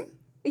you sing?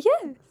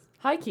 Yes.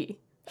 High key.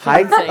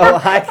 High sing.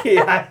 high key.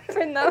 That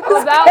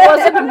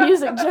wasn't a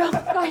music joke.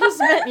 I just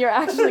meant you're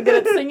actually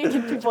good at singing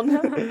and people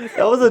know.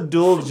 That was a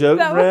dual joke,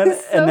 That Brent,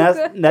 was so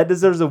and that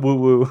deserves a woo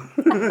woo.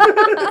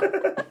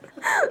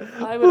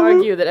 I would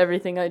argue that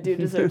everything I do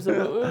deserves a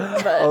woo,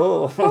 but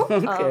Oh,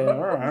 okay, all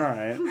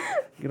right.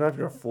 Get off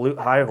your flute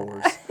high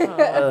horse.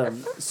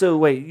 So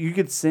wait, you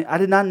could sing? I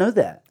did not know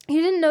that.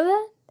 You didn't know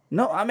that?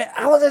 No, I mean,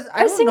 I I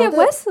don't sing know at that.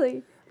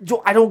 Wesley.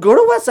 I don't go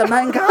to Wesley. I'm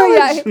not in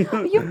college.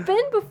 Yeah, you've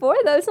been before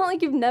though. It's not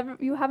like you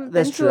haven't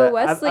That's been true. to a I've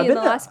Wesley in been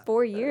the to- last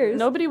 4 years.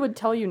 Nobody would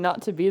tell you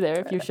not to be there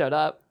if you showed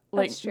up.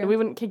 Like, That's true. we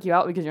wouldn't kick you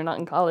out because you're not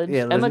in college.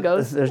 Yeah, Emma there's,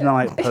 goes. there's not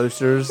like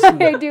posters.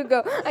 I do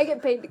go. I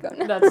get paid to go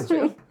now. That's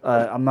true.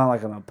 I'm not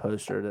like on a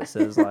poster that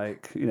says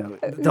like,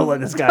 don't let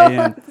this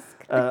guy in.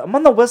 I'm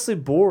on the Wesley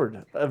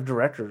board of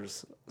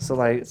directors, so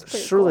like pretty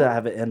surely cool. I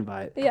have an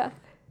invite. Yeah.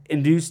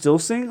 And do you still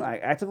sing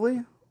like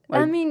actively?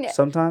 Like, I mean,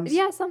 sometimes.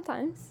 Yeah,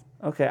 sometimes.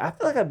 Okay, I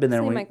feel like I've been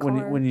there It's in when my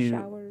car, when you.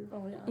 shower.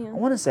 I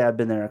want to say I've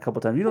been there a couple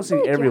times. You don't I feel sing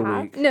like every you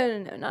have. week. No,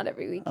 not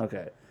every week.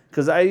 Okay,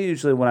 because I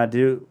usually when I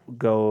do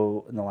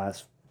go in the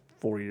last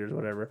 4 years, or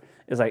whatever,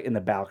 it's like in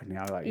the balcony.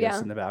 I like Yeah.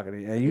 sit in the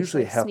balcony, and I Just,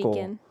 usually like, sneak heckle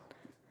in.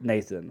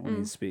 Nathan when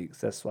he speaks.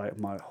 That's like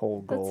my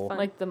whole That's goal. fun.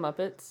 Like the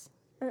Muppets.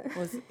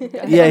 Was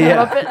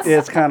Yeah. Muppets.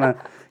 It's kind of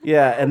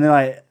and then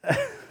like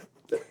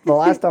the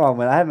last time I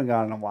went, I haven't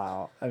gone in a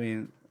while. I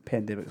mean,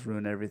 pandemics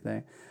ruined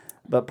everything,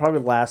 but probably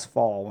last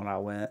fall when I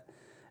went,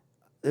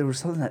 there was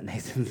something that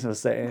Nathan was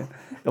saying,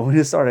 and we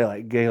just started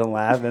like giggling,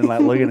 laughing,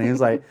 like looking. And he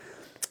was like,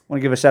 "Want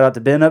to give a shout out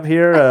to Ben up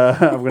here?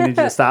 I'm gonna need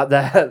you to stop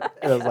that."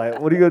 And I was like,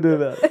 "What are you gonna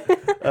do about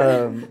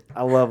it?"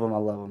 I love him. I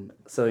love him.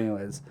 So,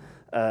 anyways,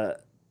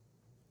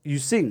 you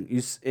sing,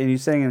 and you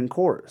sang in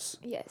chorus.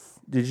 Yes.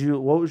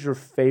 What was your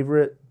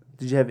favorite?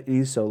 Did you have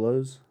any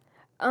solos?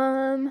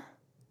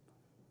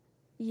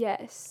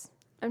 Yes.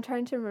 I'm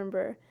trying to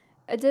remember.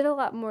 I did a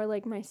lot more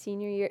like my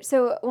senior year.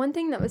 So one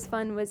thing that was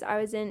fun was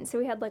so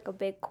we had like a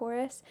big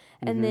chorus,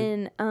 and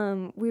then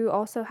we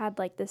also had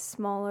like this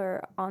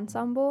smaller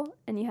ensemble,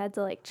 and you had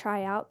to like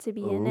try out to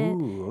be in it.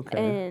 Ooh, okay.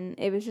 And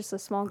it was just a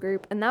small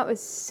group, and that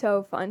was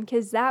so fun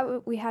because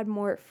we had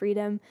more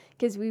freedom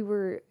because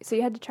so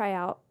you had to try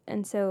out,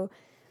 and so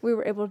we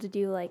were able to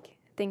do like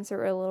things that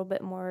were a little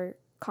bit more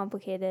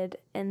complicated,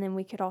 and then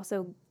we could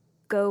also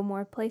go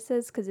more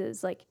places because it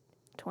was like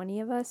 20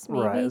 of us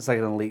maybe. Right, it's like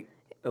an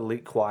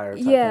elite choir.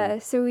 Type Yeah, thing.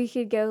 so we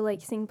could go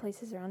like sing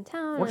places around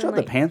town. Weren't you and,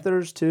 at the like,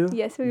 Panthers too?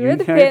 Yes, we Union were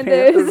the County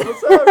Panthers.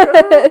 What's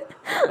up,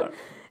 girl?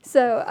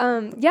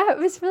 So yeah, it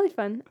was really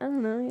fun. I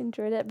don't know, I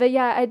enjoyed it. But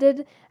yeah, I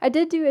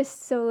did do a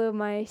solo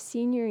my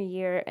senior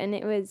year,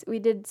 and we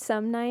did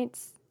Some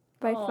Nights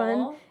by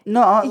Fun.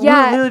 No, Yeah, we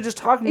were literally just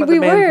talking about we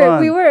the band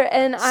Fun. were,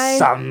 and I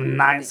Some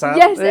nights out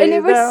yes, and there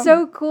it was down.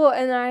 so cool.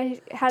 And I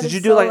had Did a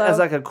you do like solo. as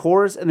like a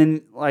chorus, and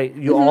then like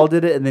you all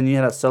did it, and then you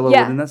had a solo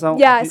yeah, within that song?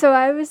 yeah. Did- So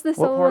I was the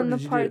solo part in the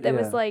did you part do? that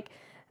was Yeah. like,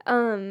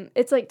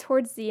 it's like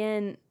towards the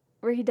end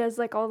where he does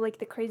like all like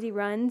the crazy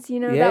runs. You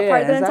know Yeah, that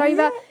part yeah, that I'm is talking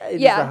that- about. yeah,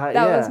 just Yeah, the high-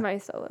 that was yeah. my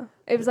solo.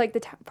 It was like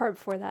the part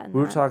before that. and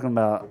We were that. talking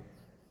about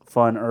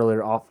Fun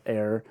earlier off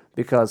air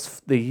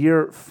because the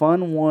year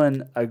Fun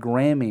won a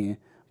Grammy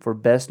for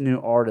Best New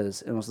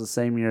Artist, and it was the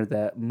same year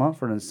that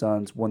Mumford &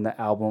 Sons won the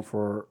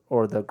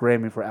the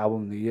Grammy for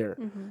Album of the Year.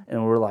 Mm-hmm.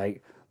 And we're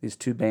like these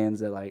two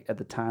bands that like at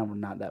the time were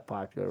not that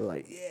popular. We're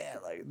like, yeah,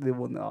 like they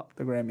won the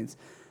Grammys.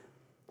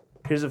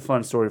 Here's a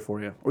fun story for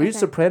you. Were you Okay.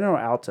 soprano or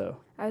alto?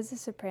 I was a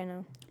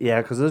soprano.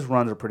 Yeah, because those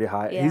runs are pretty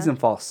high. He's Yeah. Mm-hmm. in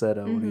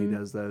falsetto when he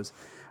does those.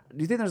 Do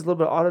you think there's a little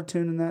bit of auto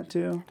tune in that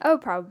too? Oh,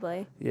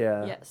 probably.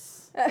 Yeah.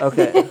 Yes.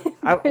 Okay.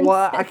 I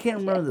can't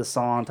remember the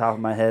song on top of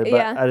my head, but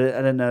Yeah. I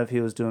didn't know if he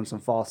was doing some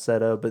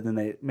falsetto, but then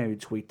they maybe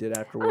tweaked it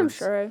afterwards. I'm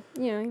sure.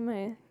 You know, you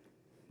might.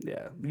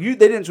 Yeah. They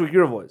didn't tweak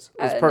your voice.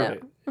 It was No.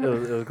 perfect.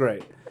 It was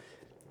great.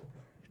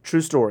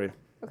 True story.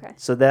 Okay.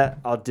 So that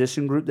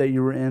audition group that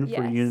you were in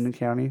for Yes. Union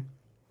County,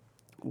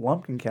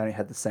 Lumpkin County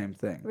had the same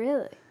thing.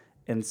 Really?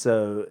 And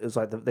so it was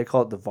like they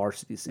call it the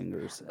Varsity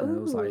Singers. And it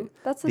was like Ooh,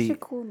 that's such a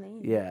cool name.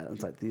 yeah,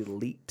 it's like the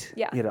elite.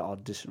 Yeah. You had to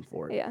audition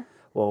for it. Yeah.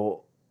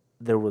 Well,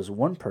 there was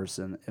one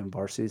person in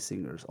Varsity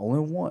Singers, only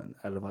one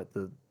out of like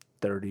the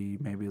 30,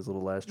 maybe it was a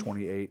little less,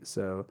 28,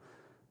 so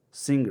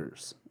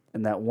singers.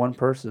 And that one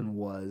person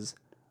was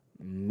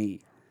me.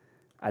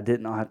 I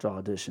did not have to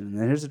audition. And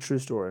then here's a true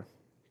story.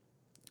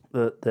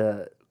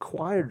 The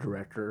choir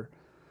director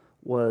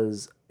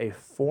was a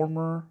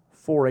former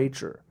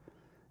 4-H'er.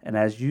 And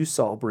as you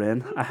saw,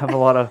 Bryn, I have a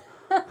lot of...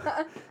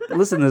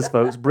 Listen to this,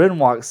 folks. Bryn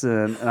walks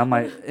in, and I'm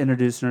like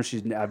introducing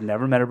her. I've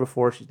never met her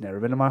before. She's never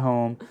been to my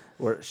home,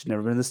 or she's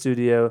never been in the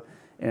studio.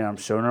 And I'm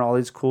showing her all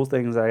these cool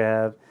things I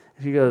have.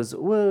 And she goes,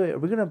 wait, are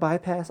we going to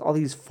bypass all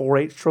these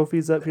 4-H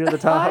trophies up here at the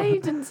top? I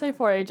didn't say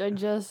 4-H. I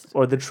just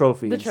Or the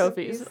trophies? the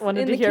trophies.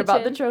 Wanted In to the hear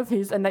about the kitchen.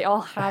 trophies, and they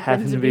all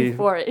happen to be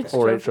 4-H 4-H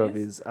trophies.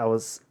 trophies. I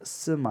was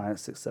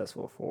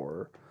semi-successful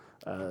for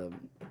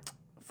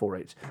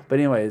 4-H. But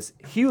anyways,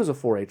 he was a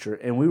 4-H'er,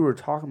 and we were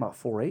talking about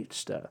 4-H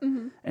stuff.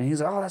 Mm-hmm. And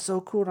he's like, oh, that's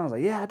so cool. And I was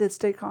like, yeah, I did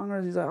state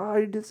congress. He's like, oh,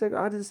 you did state,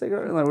 I did state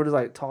congress. And like, we're just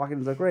like talking.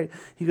 He's like, great.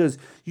 He goes,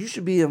 you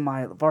should be in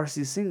my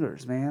Varsity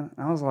Singers, man.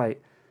 And I was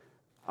like,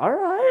 all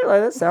right,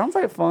 like that sounds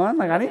like fun.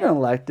 Like I need an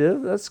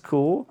elective. That's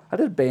cool. I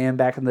did band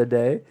back in the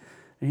day.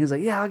 And he was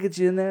like, yeah, I'll get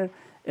you in there.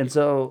 And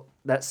so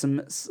that's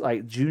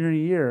like junior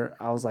year,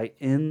 I was like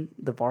in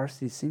the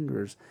Varsity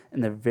Singers,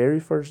 and the very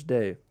first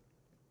day,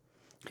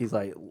 he's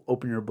like,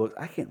 open your book.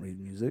 I can't read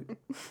music.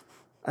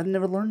 I've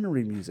never learned to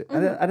read music. I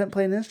didn't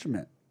play an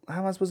instrument.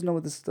 how am I supposed to know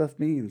what this stuff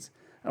means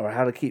or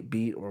how to keep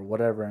beat or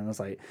whatever? And it was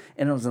like,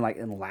 and it was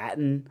in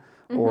Latin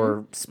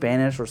or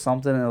Spanish or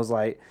something. And it was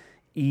like,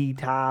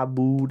 Ita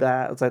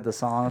Buddha. It's like the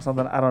song or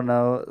something. I don't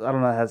know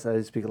how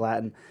to speak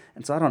Latin.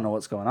 And so I don't know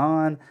what's going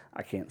on.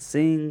 I can't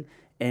sing.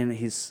 And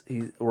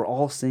we're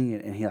all singing,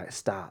 and he like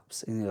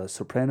stops and he goes,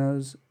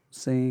 sopranos,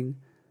 sing.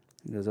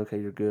 He goes, okay,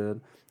 you're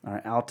good. All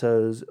right,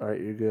 altos, all right,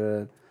 you're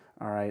good.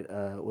 All right,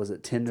 was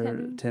it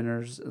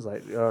tenors? It's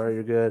like, all right,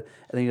 you're good.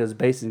 And then he goes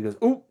basses, and he goes,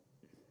 ooh.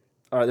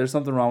 All right, there's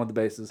something wrong with the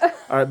basses.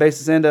 All right,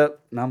 basses end up.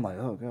 And I'm like,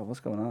 oh, God, what's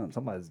going on?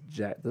 Somebody's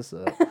jacked this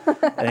up.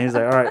 And he's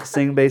like, all right,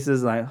 sing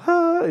basses. And like,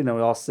 huh. We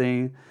all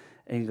sing.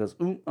 And he goes,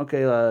 ooh,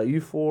 okay,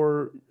 you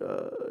 4,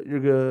 you're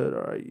good.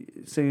 All right,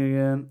 sing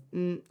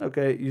again.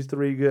 Okay, you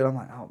 3, good. I'm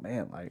like, oh,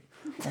 man, like,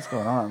 what's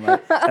going on?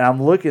 Like, and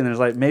I'm looking, there's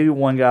like maybe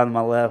one guy on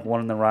my left,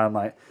 one on the right. I'm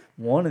like,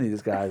 one of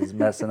these guys is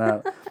messing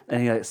up.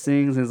 And he like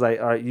sings, and he's like,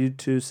 all right, you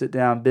 2 sit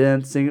down.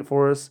 Ben, sing it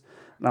for us.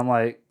 And I'm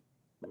like,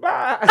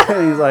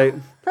 and he's like,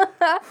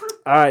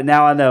 all right,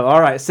 now I know. All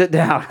right, sit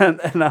down.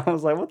 And I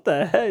was like, what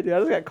the heck, dude? I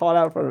just got called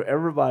out in front of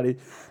everybody.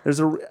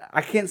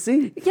 I can't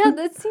sing. Yeah,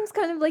 that seems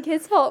kind of like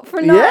his fault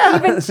for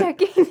not even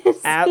checking to see.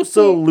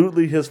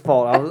 Absolutely his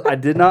fault. I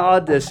did not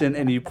audition,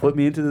 and you put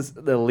me into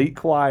the elite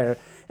choir.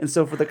 And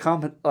so for the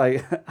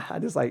I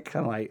just like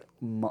kind of like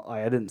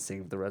I didn't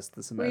sing for the rest of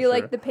the semester. Were you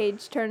like the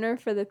page turner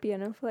for the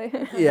piano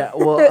player? Yeah,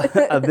 well,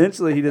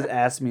 eventually he just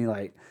asked me,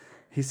 like,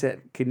 he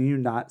said, can you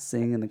not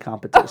sing in the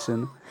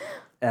competition?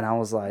 And I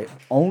was like,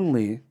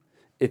 only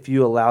if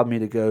you allowed me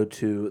to go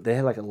to, they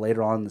had like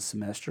later on in the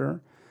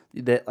semester,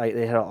 they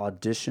had an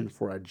audition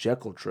for a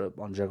Jekyll trip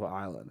on Jekyll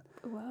Island.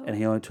 Wow. And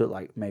he only took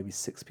like maybe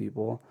 6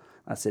 people.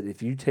 I said,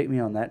 if you take me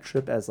on that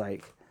trip as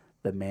like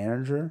the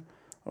manager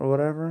or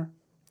whatever,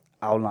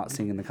 I will not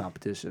sing in the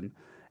competition.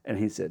 And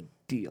he said,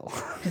 deal.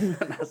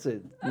 And I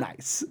said,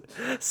 nice.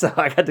 So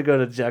I got to go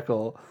to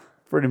Jekyll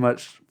pretty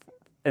much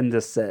and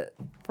just sit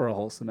for a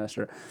whole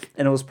semester.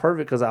 And it was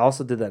perfect because I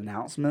also did the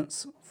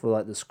announcements for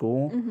like the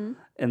school. Mm-hmm.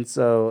 And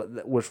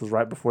so, which was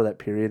right before that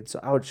period.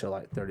 So I would show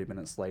like 30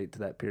 minutes late to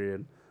that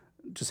period,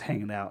 just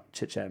hanging out,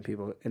 chit-chatting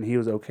people. And he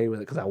was okay with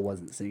it because I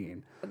wasn't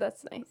singing.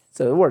 That's nice.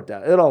 So it worked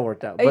out. It all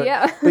worked out. But,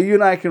 yeah. But you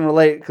and I can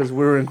relate because we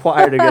were in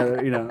choir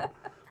together,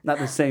 Not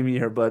the same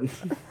year, but,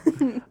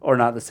 or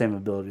not the same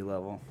ability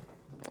level.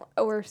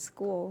 Or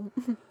school.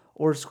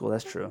 Or school,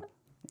 that's true.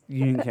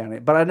 Union County.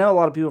 But I know a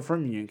lot of people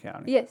from Union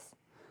County. Yes.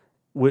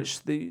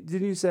 Which,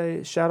 didn't you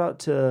say, shout out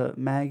to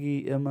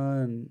Maggie,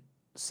 Emma, and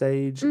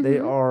Sage? Mm-hmm. They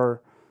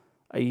are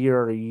a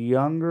year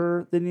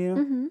younger than you?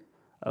 Mm-hmm.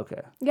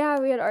 Okay. Yeah,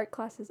 we had art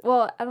classes.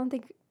 Well, I don't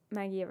think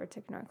Maggie ever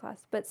took an art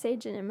class, but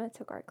Sage and Emma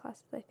took art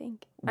classes, I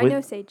think. I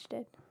know Sage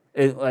did.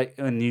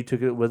 And you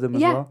took it with them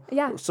as well?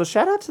 Yeah. So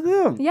shout out to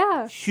them.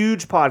 Yeah.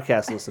 Huge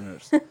podcast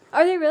listeners.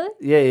 Are they really?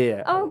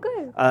 Yeah. Oh,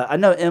 good. I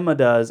know Emma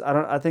does.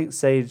 I think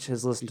Sage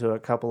has listened to a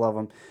couple of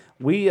them.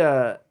 We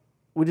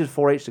did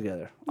 4-H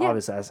together. Yeah.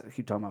 Obviously, I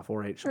keep talking about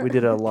 4-H. We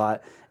did it a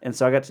lot, and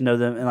so I got to know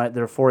them. And like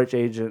their 4-H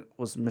agent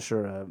was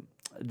Mr.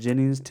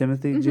 Jennings,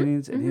 Timothy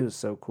Jennings, and he was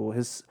so cool.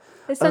 His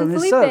son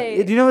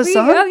Felipe. Do you know his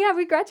son? Oh yeah,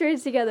 we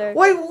graduated together.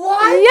 Wait,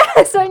 what?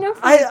 Yes, I know.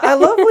 Felipe. I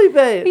love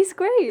Felipe. He's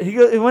great.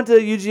 He went to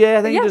UGA.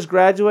 I think he just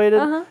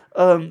graduated.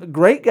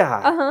 Great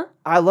guy.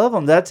 I love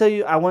him. Did I tell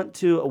you? I went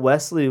to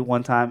Wesley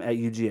one time at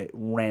UGA,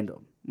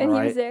 random. And he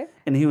was there.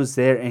 And he was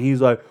there, and he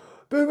was like,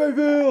 "Big Mayfield."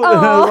 And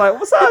I was like,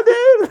 "What's up,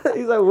 dude?"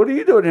 He's like, "What are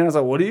you doing here?" I was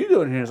like, "What are you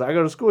doing here?" He's like, "I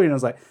go to school here." And I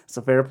was like, "It's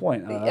a fair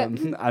point.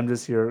 I'm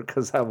just here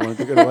because I wanted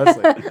to go to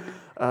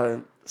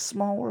Wesley."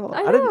 Small world.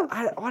 I know.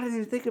 I didn't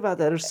even think about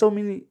that. There's so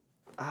many.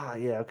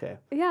 Yeah. Okay.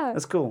 Yeah.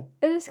 That's cool.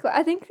 It is cool.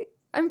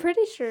 I'm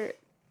pretty sure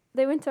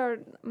they went to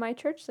my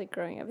church like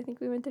growing up. I think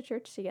we went to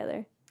church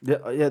together.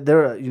 Yeah.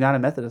 They're United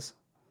Methodist.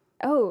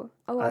 Oh,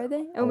 are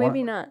they? Oh,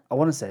 maybe not. I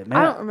want to say. Maybe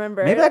I don't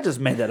remember. Maybe I just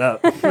made that up.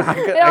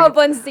 It all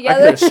blends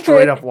together. I could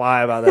straight up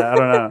lie about that. I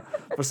don't know.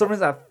 For some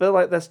reason, I feel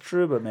like that's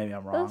true, but maybe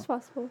I'm wrong. That's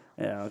possible.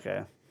 Yeah.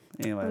 Okay.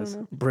 Anyways,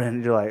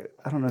 Brent, you're like,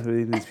 I don't know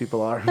who these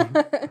people are.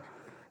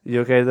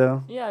 You okay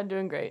though? Yeah, I'm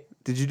doing great.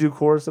 Did you do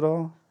chorus at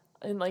all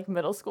In like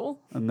middle school.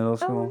 in middle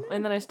school?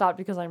 And then I stopped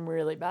because I'm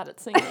really bad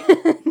at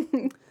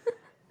singing.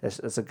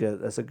 That's a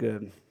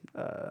good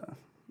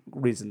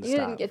reason to You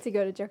stop. didn't get to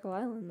go to Jekyll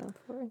Island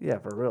though. Yeah,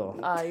 for real.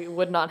 I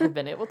would not have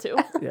been able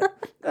to.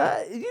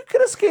 Yeah. You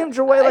could have scammed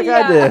your way like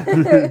I Yeah.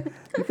 did.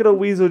 You could have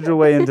weaseled your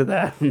way into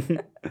that.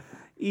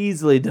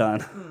 Easily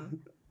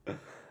done.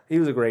 He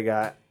was a great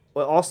guy.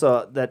 Well,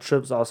 also, that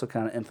trip's also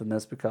kind of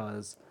infamous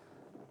because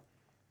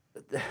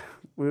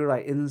we were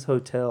like in this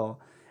hotel,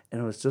 and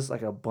it was just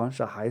like a bunch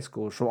of high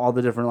schoolers from all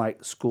the different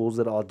like schools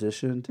that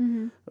auditioned.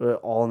 We were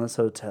all in this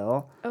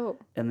hotel. Oh.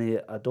 And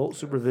the adult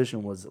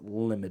supervision was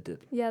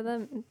limited. Yeah,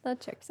 that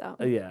checks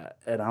out. Yeah,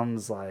 and I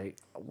was like,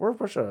 we're a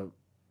bunch of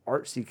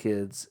artsy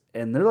kids,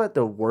 and they're like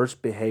the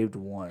worst behaved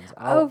ones.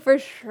 Oh, for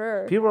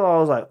sure. People are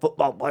always like,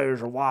 football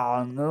players are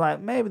wild, and they're like,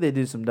 maybe they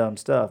do some dumb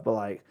stuff, but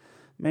like,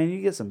 man,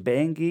 you get some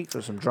band geeks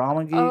or some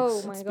drama geeks.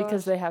 Oh my It's gosh.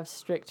 because they have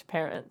strict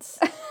parents.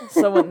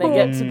 So when they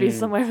get to be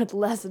somewhere with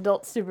less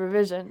adult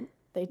supervision,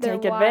 they They're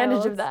take advantage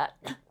wild. of that.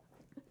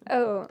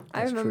 Oh, I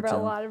That's true, remember a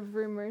Tim. lot of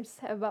rumors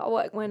about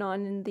what went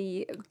on in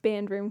the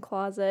band room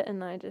closet,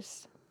 and I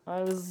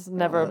was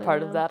never a wanna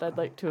part of know. that. I'd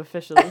like to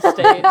officially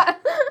state.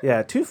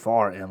 Yeah, too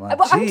far, Emma.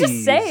 Well, I'm just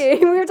Jeez. saying.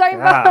 We were talking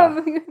God.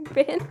 about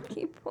band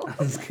people.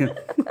 I'm just kidding.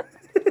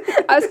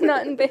 I was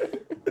not in band.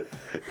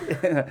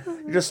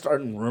 You're just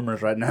starting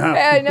rumors right now.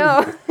 I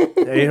know.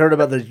 Yeah, you heard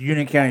about the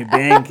Union County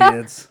band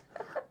kids.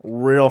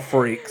 Real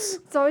freaks.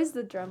 It's always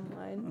the drum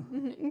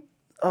line.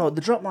 Oh,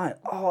 the drum line.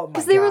 Oh, my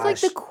Because they were like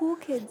gosh. the cool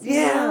kids. you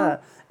Yeah. know?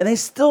 And they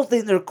still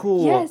think they're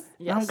cool. Yes.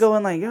 And I'm Yes.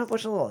 going like, you're a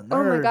bunch of little nerds.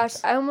 Oh my gosh.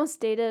 I almost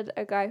dated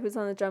a guy who's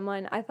on the drum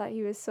line. I thought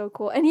he was so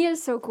cool. And he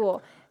is so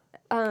cool.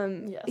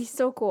 Yes. He's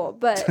so cool.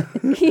 But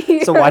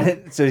he. So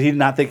so he did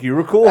not think you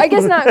were cool? I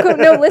guess not cool.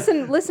 No,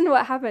 listen to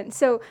what happened.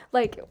 So,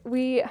 like,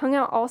 we hung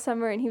out all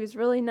summer, and he was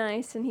really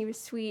nice, and he was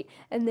sweet.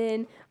 And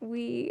then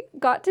we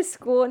got to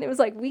school, and it was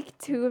like week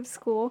 2 of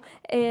school,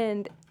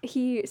 and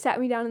he sat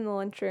me down in the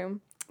lunchroom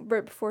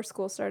right before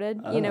school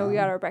started. We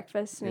got our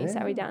breakfast, and he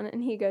sat me down,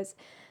 and he goes,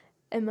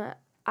 Emma,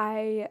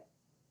 I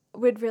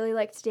would really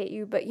like to date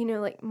you, but,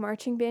 like,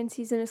 marching band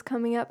season is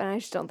coming up, and I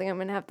just don't think I'm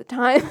going to have the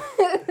time.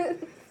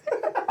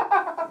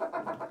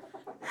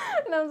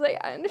 And I was like,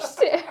 I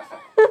understand.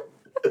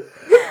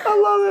 I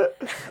love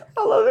it.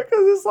 I love it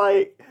because it's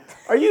like,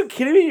 are you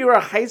kidding me? You were a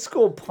high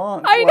school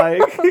punk. I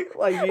know.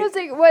 Like I you, was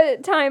like,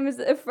 what time is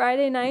it?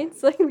 Friday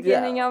nights? Like, we Yeah.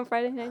 can hang out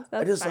Friday nights?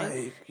 I That's just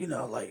fine.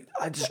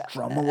 I just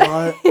drum a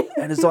lot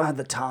and just don't have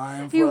the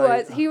time for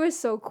He was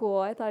so cool.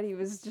 I thought he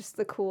was just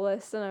the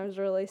coolest, and I was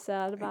really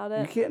sad about You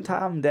it. can't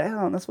tie him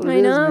down. That's what it I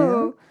is,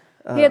 know.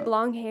 man. He had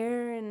long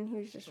hair, and he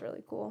was just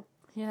really cool.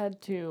 He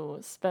had to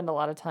spend a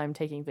lot of time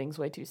taking things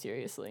way too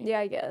seriously. Yeah,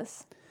 I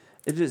guess.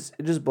 It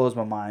just blows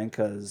my mind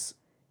because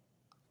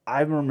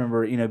I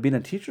remember, being a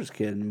teacher's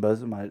kid and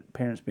both of my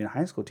parents being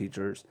high school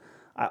teachers,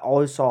 I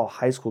always saw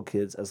high school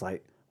kids as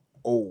like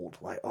old,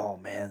 like, oh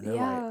man, they're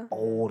Yeah. like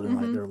old and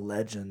like they're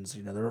legends,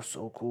 they're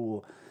so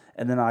cool.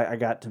 And then I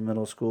got to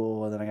middle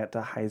school and then I got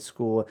to high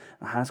school.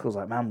 And high school's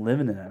like, man, I'm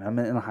living in it. I'm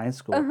in high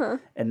school.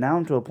 And now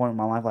I'm to a point in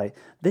my life like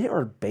they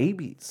are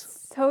babies.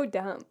 So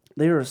dumb.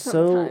 They are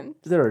Sometimes.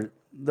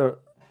 they're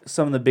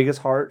some of the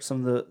biggest hearts,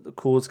 some of the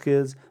coolest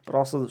kids, but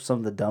also some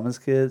of the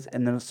dumbest kids.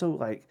 And then it's so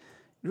like,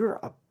 you're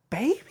a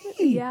baby.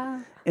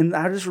 Yeah. And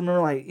I just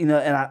remember and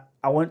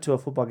I went to a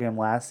football game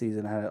last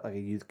season. I had like a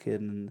youth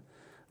kid and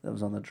that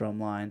was on the drum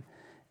line.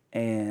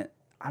 And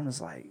I'm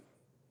just like,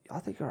 y'all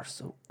think y'all are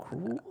so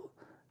cool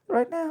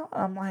right now?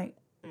 And I'm like,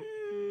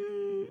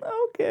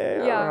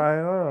 okay, Yeah.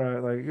 all right.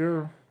 Like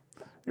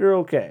you're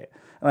okay.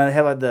 And I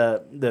had like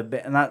the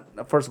and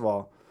not first of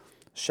all,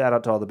 shout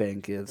out to all the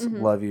band kids.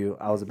 Love you.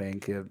 I was a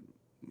band kid.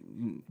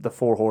 The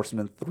 4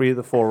 horsemen, 3 of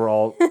the 4 were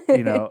all,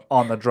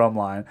 on the drum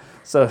line.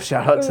 So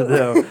shout out to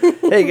them.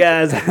 Hey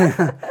guys,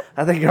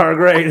 I think you are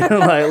great.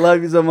 Like,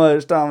 love you so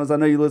much, Thomas. I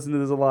know you listen to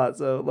this a lot,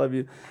 so love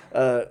you.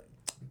 But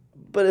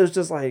it was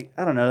just like,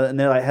 I don't know. And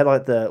they like had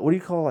like the, what do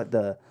you call like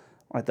the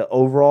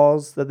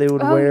overalls that they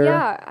would Oh, wear.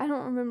 yeah. I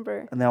don't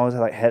remember. And they always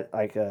had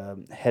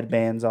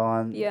headbands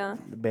on. Yeah.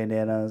 The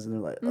bandanas, and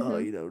they're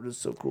like,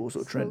 just so cool,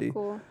 so trendy. So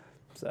cool.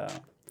 So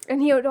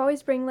And he would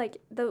always bring like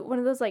one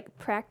of those like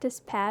practice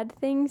pad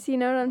things, you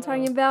know what I'm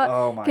talking about?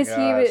 Oh my Because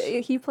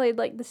gosh. he played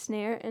like the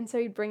snare, and so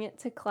he'd bring it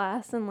to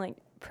class and like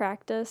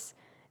practice.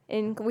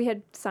 And we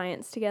had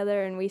science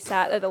together, and we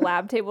sat at a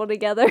lab table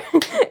together,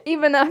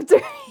 even after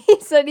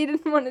he said he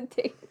didn't want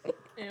to take me.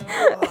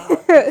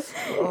 Oh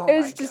It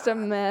was just a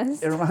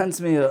mess. It reminds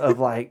me of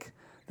like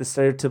the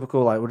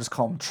stereotypical, like, we'll just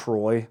call him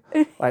Troy.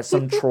 Like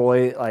some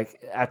Troy,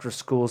 like after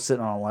school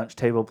sitting on a lunch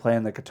table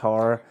playing the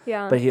guitar.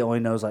 Yeah. But he only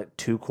knows like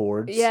 2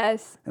 chords.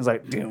 Yes. It's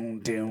like, doom,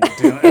 doom,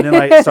 doom. And then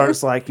like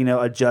starts like,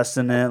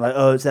 adjusting it. Like,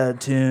 oh, it's out of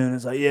tune.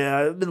 It's like, yeah,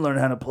 I've been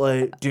learning how to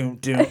play it. Doom,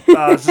 doom.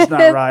 Oh, it's just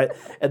not right.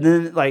 And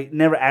then like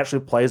never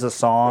actually plays a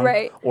song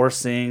Right. or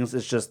sings.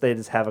 It's just they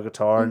just have a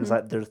guitar and it's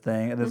like their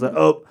thing. And it's like,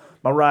 oh,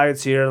 my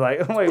ride's here.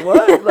 Like, wait,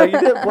 what? Like, you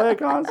didn't play a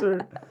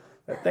concert.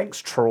 Like, thanks,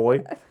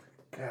 Troy.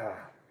 God.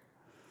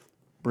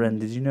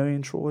 Bren, did you know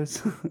any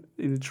Troys?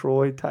 Any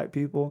Troy type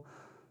people?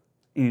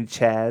 Any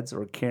Chads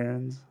or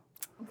Karens?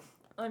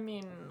 I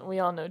mean, we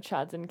all know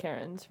Chads and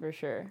Karens for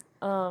sure.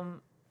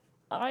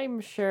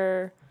 I'm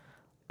sure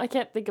I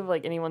can't think of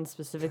like anyone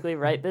specifically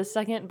right this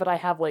second, but I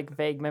have like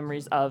vague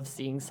memories of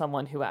seeing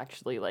someone who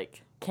actually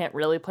like can't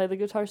really play the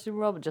guitar super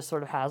well, but just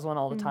sort of has one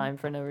all the time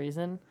for no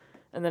reason.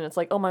 And then it's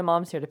like, oh, my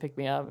mom's here to pick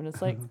me up, and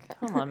it's like,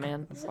 come on,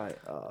 man, It's like,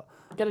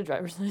 get a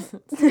driver's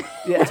license.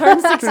 yeah.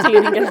 Turn 16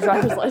 and get a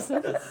driver's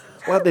license.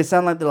 Well, they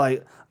sound like they're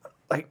like,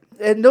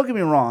 and don't get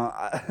me wrong,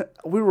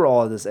 we were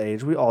all at this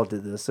age. We all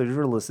did this. So if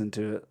you're listening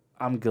to it,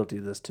 I'm guilty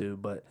of this too.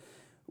 But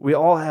we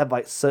all have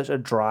like such a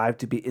drive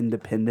to be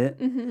independent.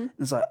 Mm-hmm.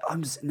 It's like,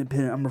 I'm just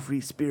independent. I'm a free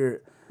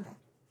spirit.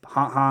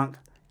 Honk, honk.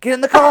 Get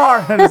in the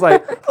car. And it's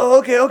like, oh,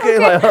 okay. I'm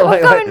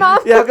coming, Mom.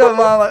 Yeah, I'm coming,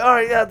 Mom. Like, all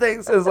right, yeah,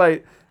 thanks. It's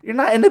like, you're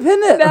not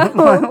independent.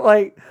 No.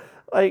 like,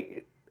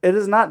 it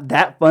is not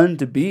that fun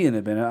to be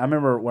independent. I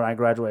remember when I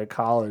graduated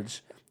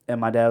college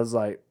and my dad was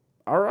like,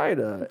 all right,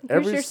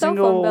 every your cell phone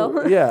single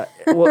bill. yeah,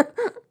 well,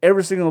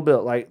 every single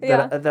bill like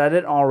Yeah. that I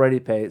didn't already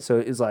pay. So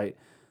it's like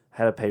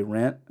had to pay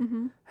rent,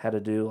 Mm-hmm. had to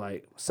do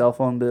like cell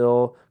phone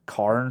bill,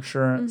 car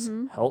insurance,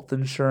 Mm-hmm. health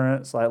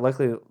insurance. Like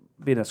luckily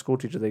being a school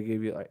teacher, they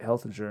gave you like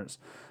health insurance,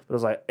 but it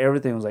was like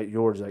everything was like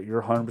yours, like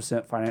you're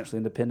 100% financially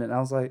independent. And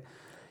I was like,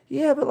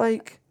 yeah, but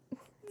like.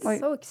 Like,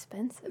 so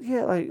expensive.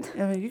 yeah, like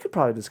I mean, you could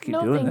probably just keep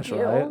No, doing thank this,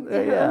 you.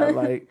 right? Yeah.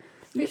 Like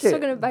You're you still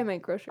can't- gonna buy my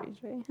groceries,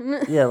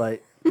 right? yeah,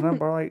 like can I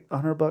borrow like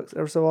 $100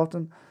 every so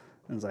often?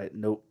 And it's like,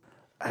 nope.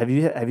 Have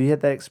you had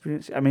that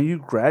experience? I mean, you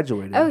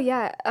graduated. Oh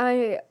yeah,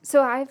 I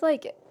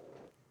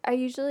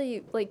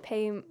usually like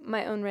pay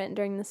my own rent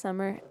during the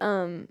summer,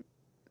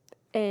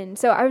 and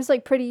so I was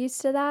like pretty used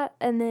to that.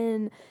 And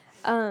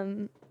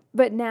then,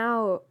 but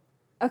now,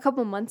 a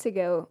couple months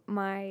ago,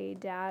 my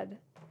dad,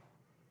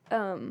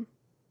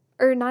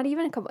 or not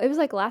even a couple, it was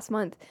like last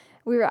month,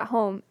 we were at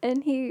home,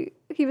 and he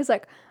was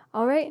like,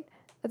 "All right,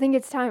 I think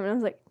it's time," and I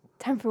was like,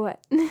 "Time for what?"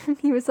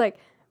 He was like,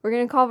 "We're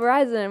gonna call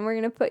Verizon and we're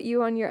gonna put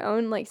you on your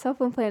own like cell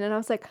phone plan." And I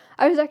was like,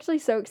 I was actually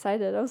so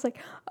excited. I was like,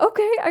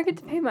 okay, I get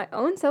to pay my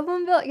own cell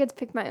phone bill. I get to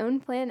pick my own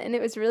plan, and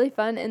it was really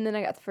fun. And then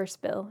I got the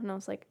first bill, and I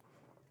was like,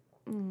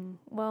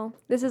 well,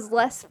 this is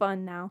less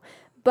fun now,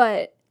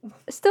 but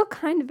still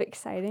kind of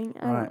exciting.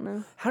 I Right. don't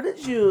know.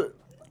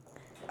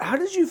 How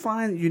did you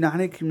find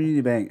United Community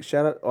Bank?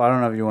 Shout out. Well, I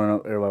don't know if you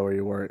want to know everybody where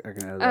you work. I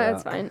can edit that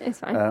It's out. fine. It's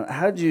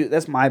fine.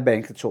 That's my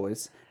bank of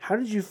choice. How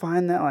did you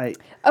find that? Like,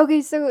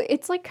 Okay, so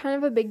it's like kind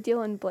of a big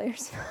deal in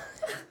Blairsville.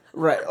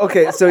 right.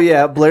 Okay. So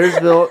yeah,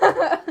 Blairsville,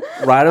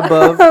 right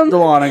above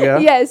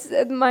Dahlonega. Yes,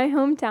 my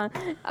hometown,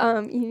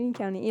 Union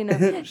County. You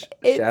know,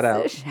 Shout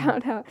out.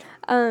 Shout out.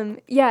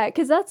 Yeah,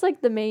 because that's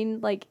like the main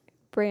like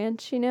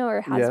branch, you know,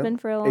 or has Yeah. been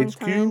for a long HQ.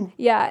 time.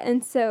 Yeah,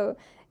 and so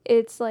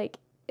it's like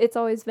it's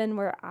always been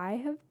where I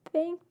have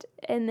banked,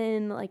 and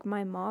then like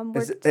my mom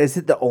worked. Is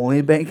it the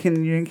only bank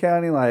in Union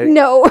County? Like,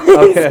 No,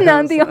 Okay. it's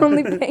not the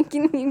only bank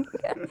in Union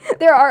County.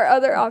 There are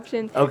other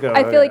options. Okay, I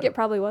feel okay. like it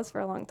probably was for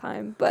a long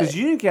time, but because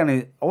Union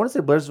County, I want to say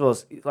Blairsville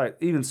is like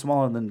even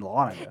smaller than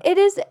Dahlonega. it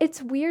is.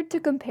 It's weird to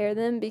compare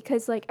them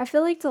because like I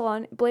feel like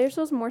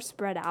Blairsville's more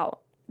spread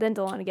out than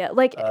Dahlonega.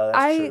 Like That's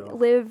I true.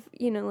 live,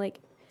 you know, like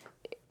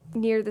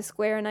near the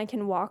square, and I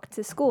can walk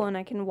to school, and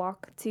I can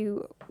walk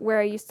to where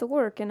I used to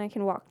work, and I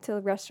can walk to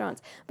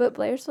restaurants. But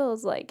Blairsville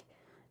is like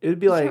It would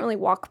be you like can't really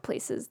walk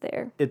places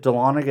there. if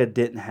Dahlonega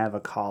didn't have a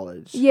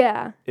college.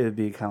 Yeah, It would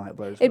be kind of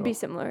like Blairsville. it'd be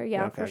similar.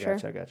 Yeah, okay, for sure.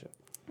 I gotcha.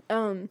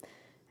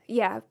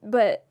 Yeah,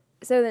 but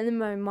so then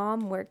my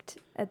mom worked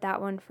at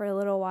that one for a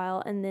little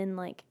while, and then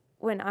like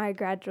when I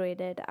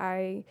graduated,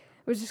 I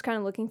was just kind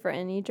of looking for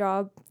any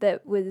job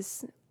that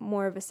was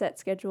more of a set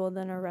schedule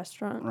than a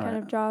restaurant kind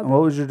of job. And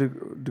what was your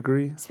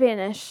degree?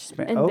 Spanish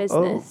and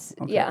business.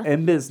 Okay. Yeah.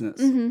 And business.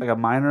 Like a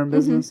minor in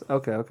business?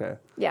 Okay.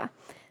 Yeah.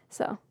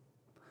 So,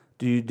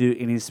 Do you do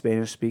any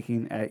Spanish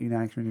speaking at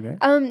United Community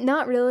Bank?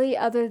 not really,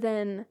 other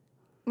than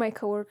my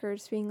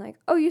coworkers being like,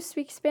 "Oh, you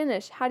speak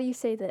Spanish. How do you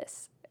say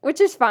this?" Which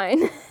is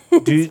fine.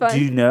 It's fine.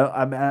 Do you know?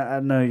 I mean, I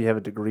know you have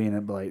a degree in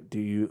it, but like,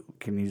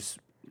 can you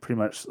pretty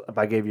much, if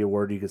I gave you a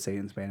word, you could say it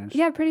in Spanish?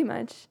 Yeah, pretty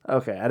much.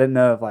 Okay. I didn't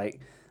know if like,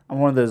 I'm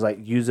one of those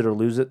like use it or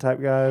lose it type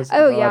guys.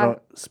 Oh, If yeah. I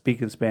don't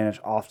speak in Spanish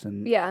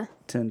often. Yeah.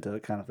 Tend to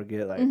kind of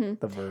forget like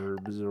the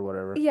verbs or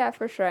whatever. Yeah,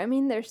 for sure. I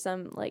mean, there's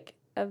some like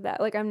of that.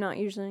 Like, I'm not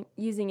usually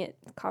using it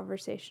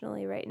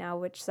conversationally right now,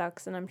 which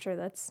sucks, and I'm sure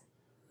that's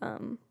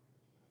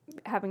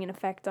having an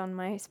effect on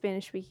my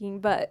Spanish speaking.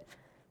 But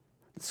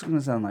It's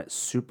gonna sound like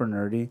super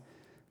nerdy,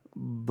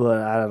 but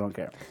I don't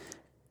care.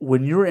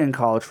 When you were in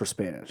college for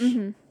Spanish,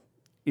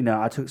 you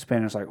know, I took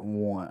Spanish like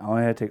one. I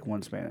only had to take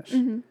one Spanish,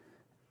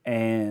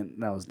 and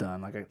that was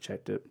done. Like I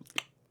checked it,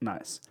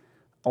 nice.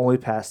 Only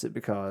passed it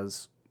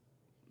because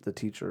the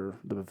teacher,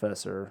 the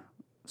professor,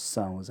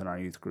 son was in our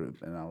youth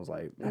group, and I was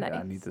like, I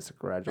Nice. need this to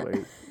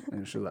graduate,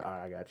 and she was like, all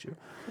right, I got you.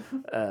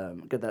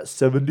 Get that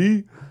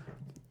 70.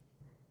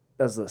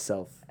 That's the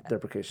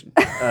self-deprecation.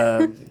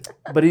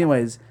 But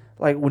anyways,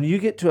 like when you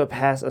get to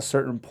past a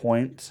certain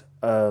point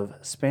of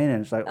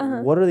Spanish, like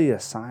what are the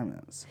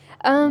assignments?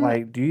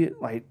 Like do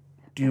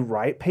you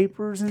write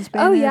papers in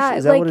Spanish? yeah,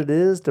 Is that what like- it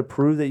is to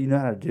prove that you know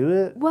how to do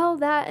it? well,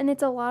 that and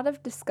it's a lot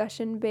of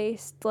discussion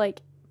based,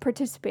 like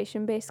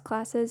participation based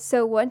classes.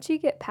 So once you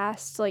get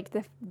past like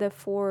the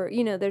four,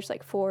 you know, there's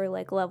like four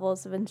like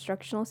levels of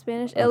instructional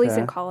Spanish, at least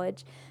in Okay.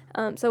 college.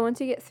 So once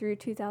you get through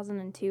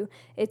 2002,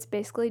 it's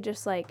basically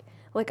just like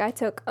I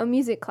took a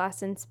music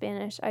class in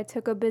Spanish, I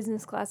took a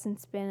business class in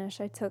Spanish,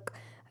 I took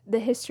the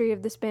history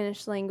of the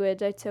Spanish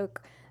language, I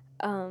took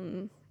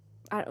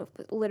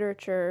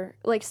literature,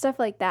 like stuff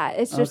like that.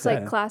 It's just Okay.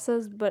 like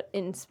classes but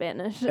in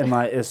Spanish. And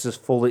like it's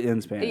just fully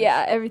in Spanish.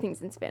 Yeah,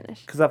 everything's in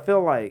Spanish. Because I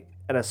feel like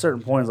at a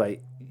certain point, it's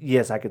like,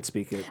 yes, I could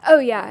speak it, Oh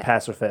yeah.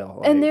 pass or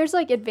fail. And like- there's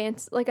like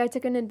advanced, like I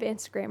took an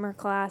advanced grammar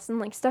class and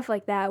like stuff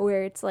like that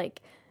where it's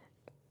like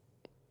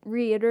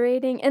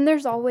reiterating, and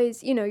there's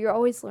always, you know, you're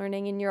always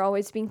learning and you're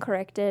always being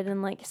corrected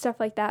and like stuff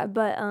like that.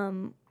 But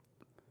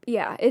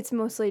yeah, it's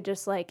mostly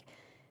just like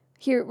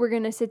here we're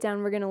gonna sit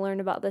down, we're gonna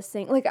learn about this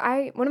thing. Like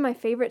one of my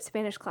favorite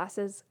Spanish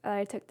classes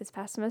I took this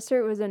past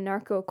semester was a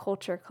narco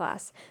culture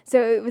class.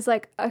 So it was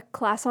like a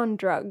class on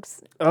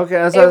drugs. Okay,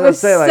 that's It what I was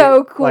was gonna say.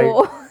 so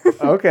cool.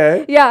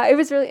 Okay. Yeah, it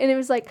was really, and it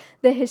was like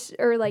the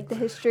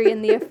history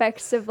and the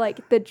effects of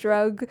like the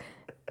drug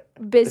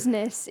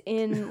business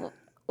in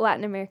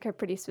Latin America,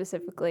 pretty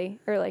specifically,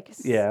 or like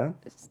Yeah.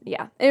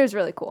 yeah, it was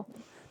really cool.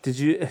 Did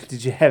you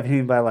have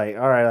anybody like,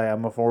 all right, like,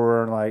 I'm a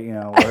forward, like, you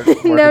know,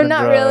 working No, in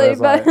not drugs, really,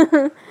 like,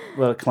 but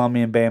little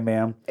Colombian Bam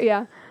Bam.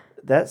 yeah,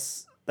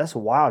 That's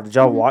wild. Did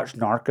y'all watch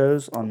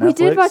Narcos on Netflix? we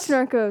did watch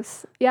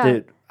Narcos. Yeah,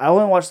 Dude, I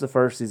only watched the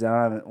first season.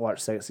 I haven't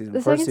watched the second season.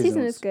 the First second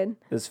season is good.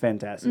 It's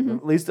fantastic.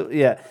 At least,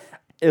 it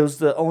was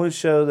the only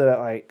show that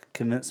like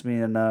convinced me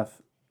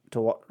enough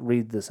to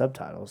read the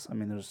subtitles. I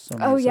mean, there's so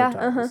many Oh yeah,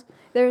 subtitles.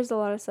 There's a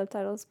lot of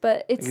subtitles,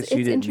 but I it's guess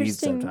you didn't need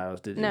interesting.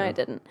 subtitles, did you? No, I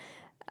didn't.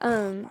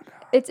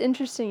 It's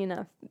interesting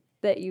enough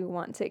that you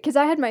want to, because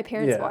I had my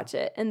parents Yeah. watch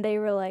it, and they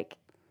were like,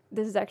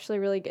 "This is actually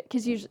really good,"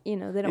 because usually, they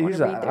don't want to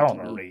Usually, read I their don't TV.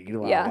 want to read. You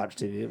don't Yeah. want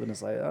to watch TV, but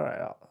it's like, all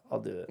right, I'll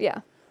do it. Yeah.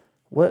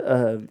 What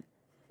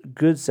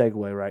good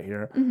segue right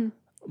here.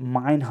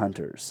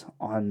 Mindhunters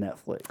on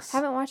Netflix.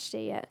 Haven't watched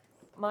it yet.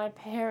 My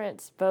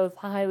parents both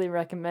highly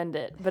recommend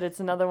it, but it's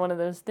another one of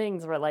those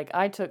things where like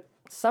I took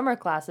summer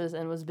classes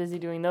and was busy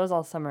doing those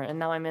all summer, and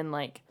now I'm in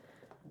like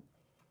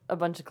a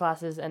bunch of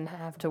classes and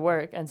have to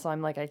work, and so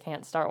I'm like I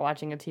can't start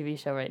watching a TV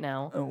show right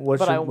now. What's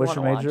but your I want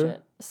to watch major?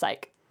 it.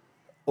 Psych.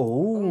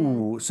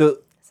 Oh, so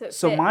it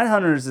so fits.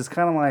 Mindhunters is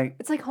kind of like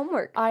It's like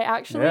homework.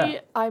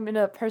 I'm in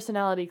a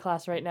personality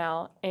class right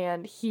now,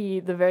 and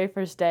the very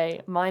first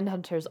day,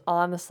 Mindhunter's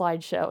on the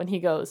slideshow, and he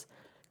goes,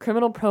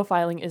 criminal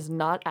profiling is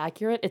not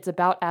accurate. It's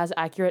about as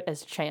accurate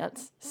as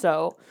chance.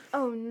 So,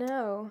 Oh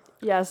no.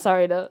 yeah,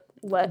 sorry to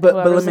let But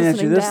whoever's let me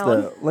ask you listening this down.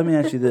 though. Let me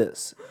ask you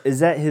this: is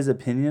that his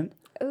opinion?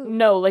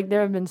 No, like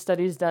there have been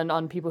studies done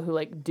on people who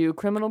like do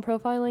criminal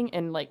profiling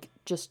and like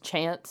just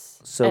chance,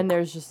 So- and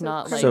there's just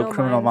not like So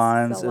Criminal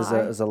Minds Minds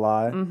is a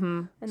lie.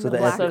 And So the,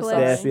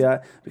 blacklist. the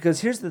FBI. Because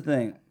here's the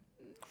thing.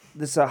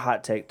 This is a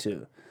hot take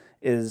too.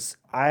 Is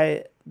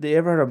you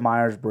ever heard of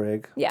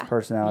Myers-Briggs Yeah.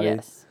 personality?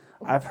 yes.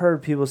 I've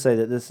heard people say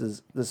that this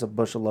is a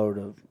bushel load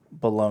of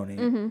baloney,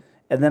 Mm-hmm.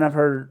 and then I've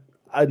heard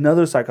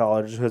another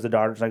psychologist who's a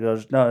doctor and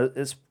goes, no,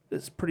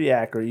 it's pretty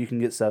accurate. You can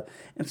get stuff,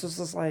 and so it's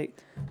just like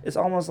it's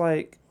almost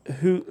like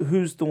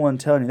who's the one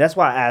telling you? That's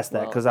why I asked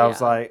that, Well, because I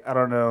was yeah. like, I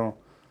don't know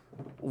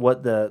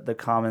what the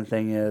common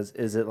thing is.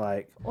 Is it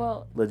like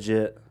Well,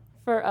 legit?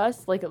 for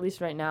us, like at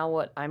least right now,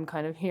 what I'm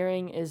kind of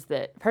hearing is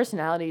that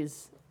personality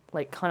is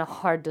like kind of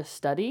hard to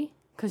study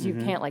because you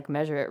can't like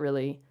measure it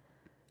really,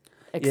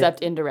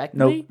 except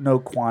indirectly. No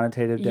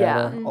quantitative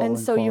Yeah, data. all and in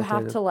so you have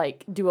qualitative. to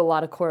like do a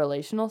lot of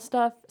correlational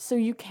stuff. So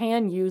you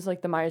can use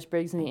like the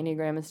Myers-Briggs and the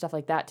Enneagram and stuff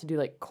like that to do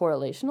like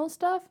correlational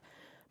stuff,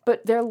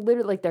 but they're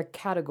literally like they're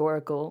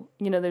categorical.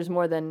 You know, there's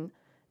more than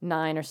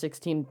 9 or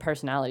 16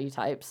 personality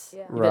types.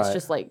 Yeah. That's Right.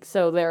 just like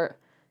so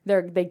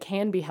they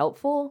can be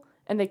helpful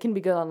and they can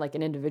be good on like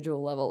an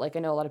individual level. Like I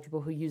know a lot of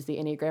people who use the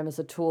Enneagram as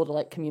a tool to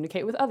like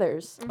communicate with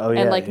others Oh,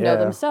 yeah, and like know yeah.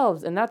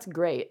 themselves, and that's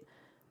great.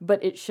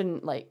 But it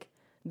shouldn't like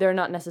they're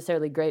not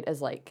necessarily great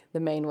as like the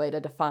main way to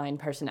define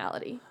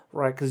personality.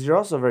 Right, because you're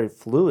also very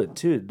fluid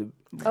too,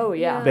 Oh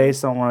yeah.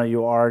 based on where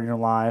you are in your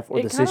life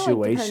or the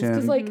situation.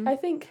 Because like I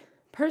think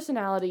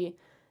personality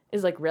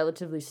is like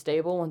relatively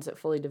stable once it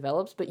fully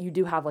develops, but you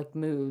do have like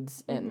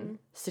moods and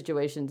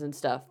situations and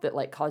stuff that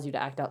like cause you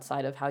to act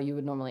outside of how you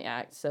would normally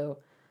act. So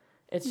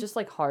it's just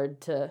like hard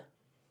to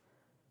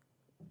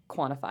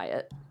quantify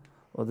it.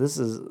 Well, this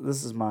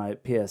is my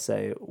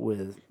PSA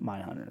with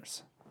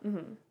Mindhunters.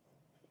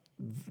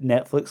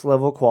 Netflix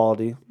level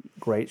quality,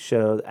 great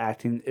show. The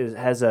acting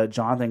has a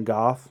Jonathan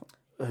Goff,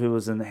 who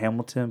was in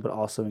Hamilton, but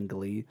also in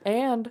Glee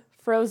And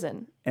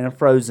Frozen. and in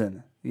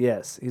Frozen.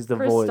 Yes, he's the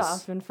voice.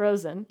 Kristoff in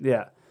Frozen.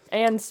 Yeah.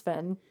 And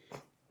Sven.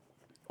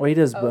 Well, he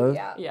does Oh both.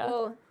 yeah. Yeah.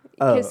 Well,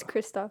 Oh. because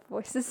Christoph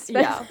voices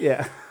Sven.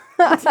 Yeah.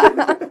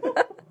 Yeah.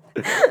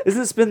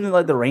 Isn't it spinning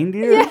like the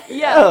reindeer?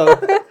 Yeah. Oh.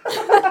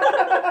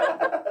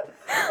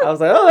 I was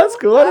like, oh, that's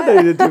cool. I didn't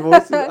know you did two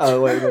voices.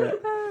 Oh, wait a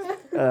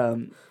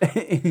minute.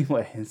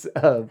 Anyways,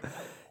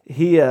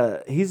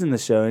 he's in the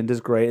show and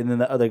does great. And then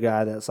the other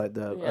guy that's like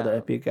the other Yeah.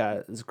 epic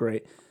guy is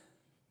great.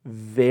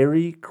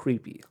 Very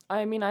creepy.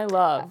 I mean, I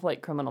love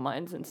like Criminal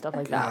Minds and stuff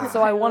like that.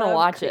 So I want to love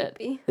watch it.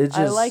 creepy. It's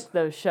I just, like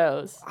those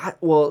shows.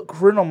 well,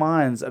 Criminal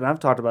Minds, and I've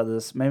talked about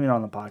this, maybe not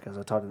on the podcast,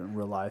 I talked about it in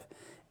real life,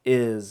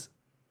 is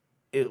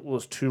it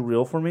was too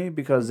real for me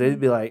because they'd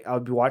be like, I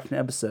would be watching an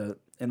episode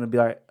and it'd be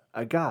like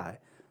a guy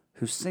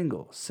who's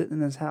single, sitting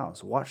in his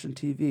house, watching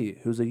TV,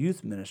 who's a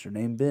youth minister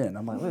named Ben.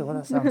 I'm like, wait, well,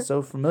 that sounds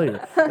so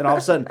familiar. Then all of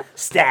a sudden,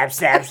 stab,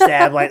 stab,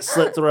 stab, like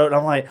slit throat. And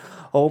I'm like,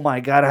 oh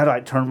my God, I had to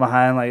like turn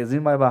behind. Like, is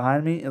anybody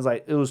behind me? It's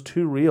like, it was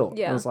too real.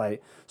 Yeah. It was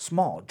like,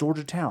 small,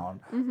 Georgia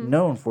town,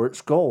 known for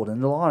its gold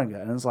and Dahlonega.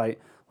 And it's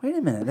like, wait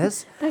a minute,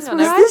 that's That's No,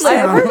 where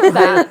I've heard of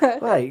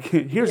that. like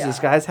here's Yeah. this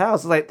guy's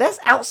house. It's like that's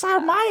outside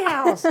my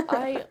house. I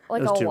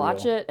like That's I'll too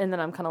watch real. it and then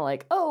I'm kind of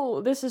like,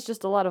 oh, this is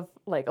just a lot of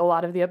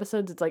the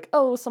episodes. It's like,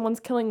 oh, someone's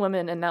killing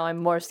women, and now I'm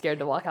more scared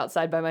to walk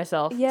outside by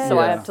myself. Yeah. So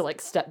I Yeah. have to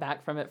like step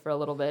back from it for a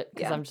little bit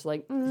because Yeah. I'm just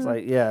like, It's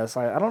like it's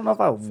like I don't know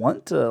if I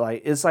want to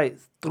like. It's like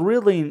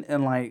thrilling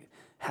and like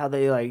how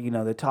they like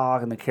they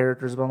talk and the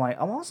characters, but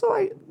I'm also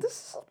like this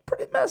is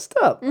pretty messed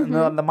up. And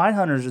the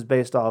Mindhunters is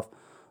based off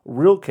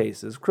real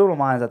cases. Criminal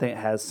Minds I think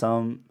has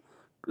some.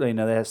 They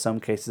have some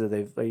cases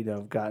that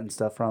they've gotten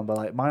stuff from, but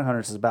like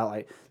Mindhunters is about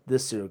like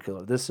this serial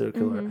killer,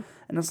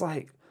 and it's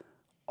like,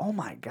 oh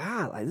my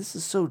god, like this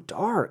is so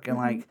dark, and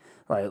like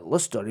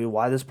let's study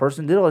why this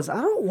person did all this. I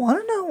don't want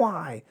to know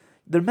why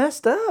they're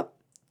messed up,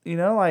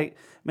 like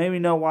maybe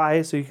know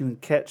why so you can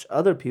catch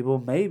other people.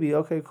 Maybe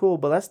okay, cool,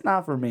 but that's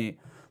not for me.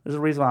 There's a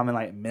reason why I'm in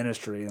like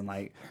ministry and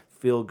like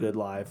feel good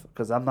life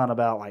because I'm not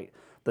about like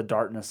the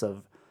darkness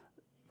of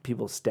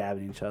people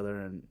stabbing each other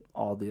and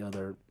all the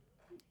other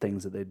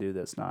things that they do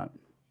that's not,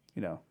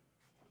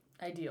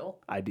 ideal.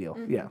 ideal.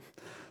 Yeah.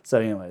 So,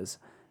 anyways,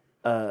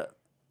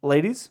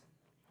 ladies,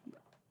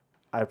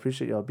 I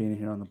appreciate y'all being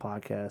here on the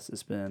podcast.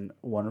 It's been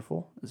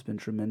wonderful. It's been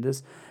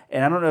tremendous.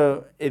 And I don't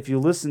know if you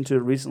listened to it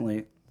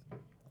recently.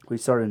 We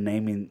started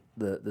naming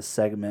the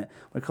segment.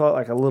 We call it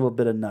like a little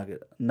bit of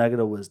nugget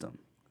of wisdom.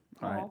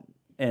 All right. Aw.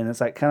 And it's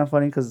like kind of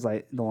funny because it's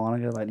like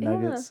Delana like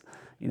nuggets,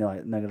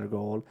 like nugget of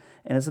gold.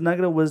 And it's a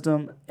nugget of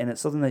wisdom, and it's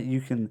something that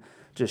you can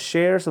just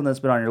share, something that's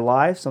been on your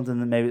life, something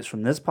that maybe it's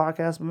from this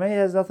podcast, but maybe it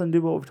has nothing to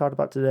do with what we've talked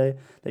about today,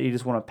 that you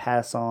just want to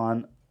pass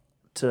on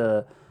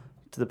to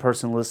the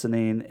person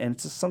listening, and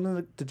it's just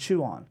something to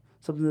chew on,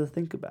 something to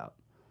think about,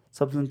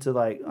 something to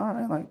like, all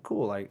right, like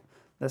cool, like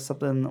that's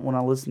something when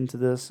I listen to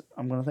this,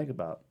 I'm going to think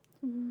about.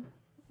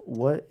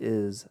 What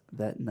is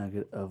that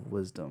nugget of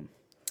wisdom?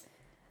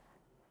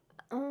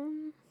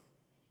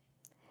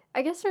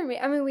 I guess for me,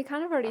 I mean, we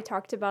kind of already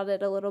talked about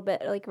it a little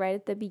bit, like right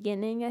at the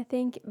beginning, I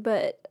think.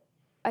 But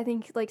I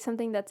think like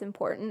something that's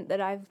important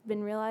that I've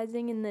been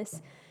realizing in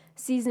this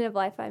season of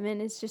life I'm in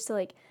is just to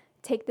like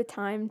take the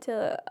time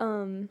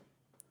to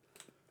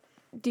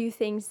do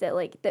things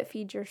that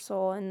feed your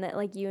soul and that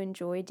like you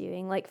enjoy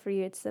doing. Like for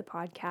you, it's the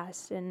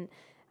podcast, and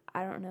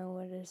I don't know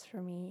what it is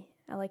for me.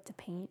 I like to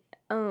paint.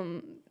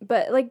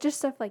 But like just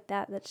stuff like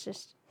that. That's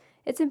just.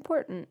 It's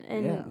important,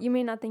 and Yeah. you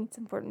may not think it's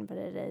important, but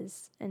it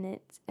is, and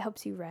it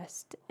helps you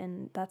rest,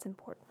 and that's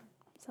important.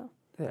 So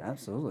Yeah,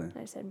 absolutely.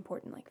 I said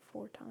important like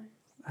 4 times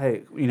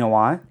Hey, you know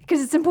why?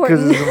 because it's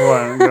Because important. it's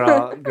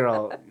important,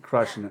 girl,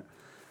 crushing it.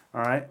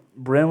 All right,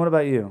 Bryn, what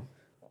about you?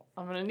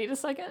 I'm gonna need a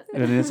second.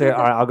 You need to say,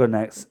 all right, I'll go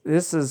next.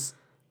 This is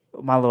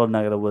my little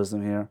nugget of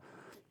wisdom here.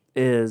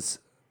 Is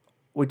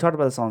we talked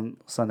about this on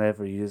Sunday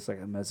for you. It's like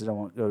a message. I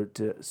won't go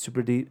to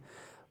super deep,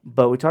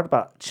 but we talked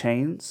about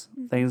chains,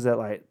 things that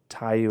like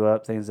tie you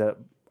up, things that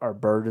are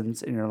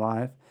burdens in your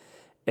life.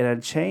 And a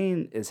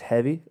chain is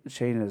heavy. A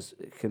chain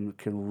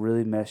can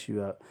really mess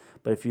you up.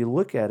 But if you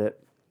look at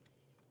it,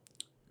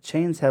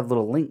 chains have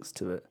little links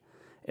to it.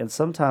 And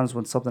sometimes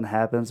when something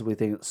happens, we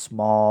think it's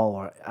small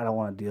or I don't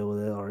want to deal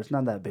with it or it's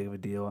not that big of a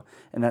deal.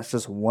 And that's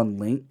just one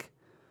link.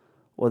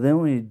 Well, then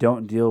when you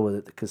don't deal with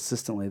it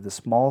consistently, the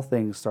small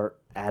things start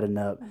adding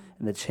up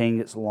and the chain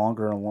gets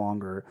longer and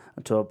longer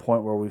until a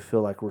point where we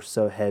feel like we're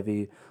so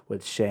heavy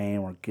with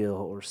shame or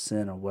guilt or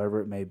sin or whatever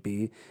it may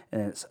be.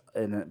 And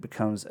it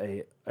becomes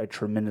a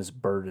tremendous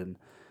burden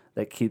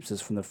that keeps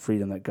us from the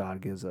freedom that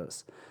God gives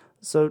us.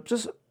 So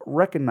just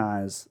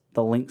recognize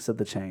the links of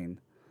the chain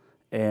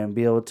and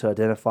be able to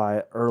identify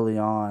it early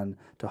on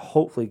to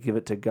hopefully give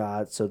it to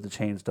God so the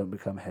chains don't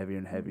become heavier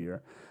and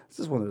heavier. This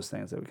is one of those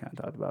things that we kind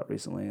of talked about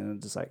recently, and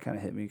it just like kind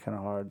of hit me kind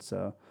of hard.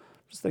 So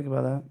just think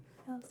about that.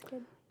 That was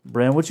good.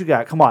 Bren, what you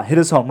got? Come on, hit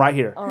us home right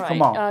here. All right.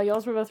 Come on.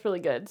 Y'all's were both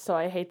really good, so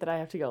I hate that I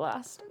have to go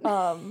last.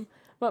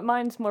 But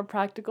mine's more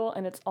practical,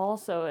 and it's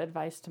also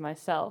advice to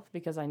myself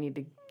because I need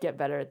to get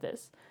better at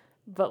this.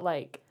 But,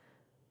 like,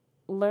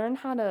 learn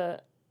how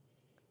to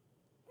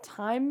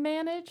time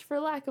manage, for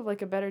lack of,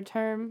 like, a better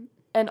term.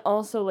 And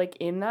also, like,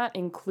 in that,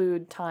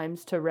 include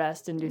times to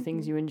rest and do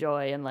things you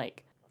enjoy. And,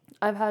 like,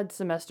 I've had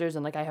semesters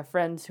and, like, I have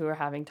friends who are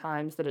having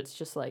times that it's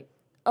just like,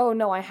 oh,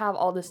 no, I have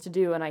all this to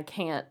do and I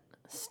can't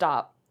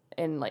stop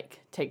and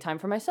like take time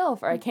for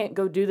myself, or I can't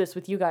go do this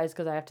with you guys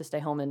because I have to stay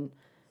home and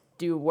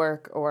do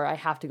work, or I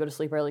have to go to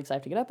sleep early because I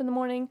have to get up in the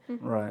morning.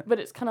 Right. But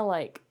it's kind of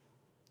like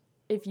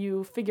if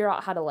you figure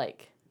out how to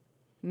like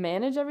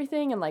manage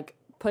everything and like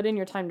put in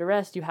your time to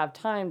rest, you have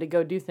time to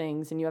go do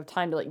things, and you have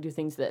time to like do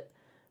things that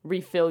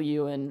refill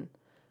you and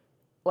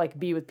like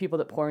be with people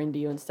that pour into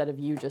you instead of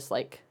you just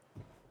like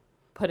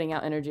putting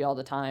out energy all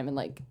the time and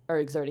like or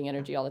exerting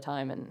energy all the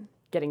time and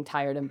getting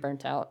tired and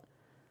burnt out.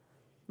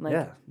 Like,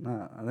 Yeah,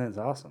 no, I think it's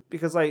awesome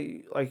because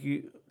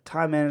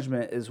time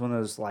management is one of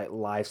those like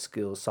life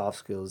skills, soft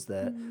skills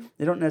that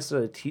they don't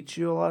necessarily teach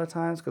you a lot of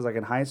times because like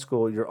in high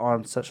school you're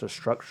on such a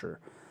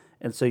structure,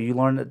 and so you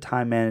learn to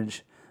time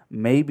manage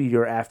maybe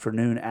your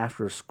afternoon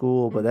after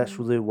school, but that's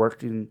really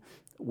working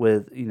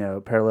with,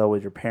 parallel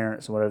with your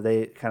parents and whatever.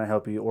 They kind of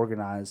help you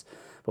organize.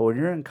 But when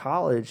you're in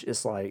college,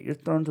 it's like you're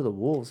thrown to the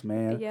wolves,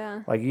 man.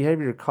 Yeah. Like you have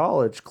your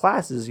college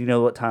classes, you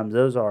know what times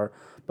those are,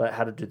 but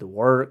how to do the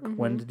work,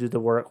 when to do the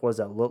work, what does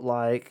that look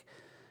like?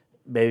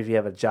 Maybe if you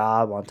have a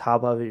job on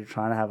top of it, you're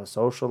trying to have a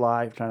social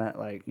life, trying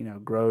to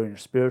grow in your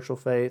spiritual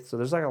faith. So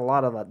there's like a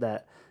lot of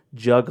that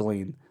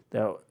juggling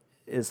that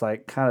is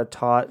like kind of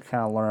taught,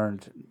 kind of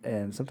learned,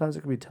 and sometimes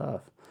it can be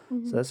tough.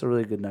 So that's a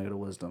really good nugget of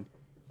wisdom.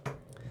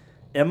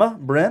 Emma,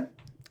 Brent,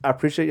 I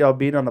appreciate y'all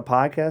being on the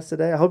podcast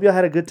today. I hope y'all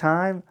had a good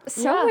time.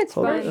 So Yeah, much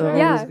for fun. sure. It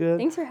Yeah. was good.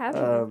 Thanks for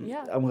having me.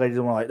 Yeah. I'm glad you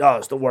didn't want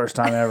it's the worst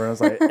time ever. I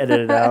was like, edit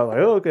it out. Like,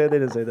 oh, okay, they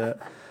didn't say that.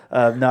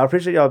 No, I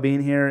appreciate y'all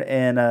being here.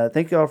 And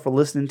thank y'all for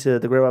listening to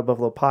the Great White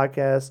Buffalo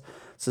podcast.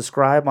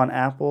 Subscribe on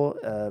Apple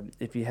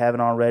if you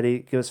haven't already.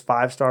 Give us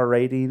 5-star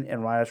rating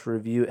and write us a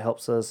review. It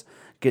helps us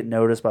get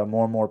noticed by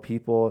more and more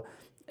people.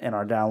 And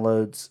our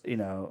downloads,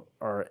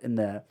 are in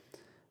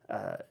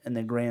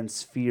the grand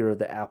sphere of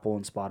the Apple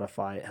and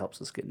Spotify. It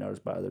helps us get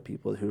noticed by other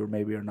people who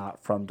maybe are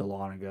not from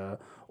Dahlonega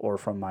or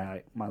from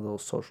my little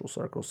social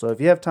circle. So if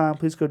you have time,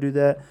 please go do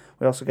that.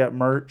 We also got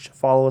merch.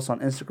 Follow us on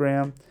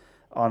Instagram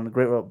on the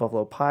Great White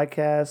Buffalo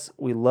podcast.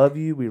 We love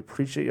you. We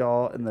appreciate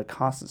y'all and the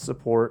constant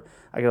support.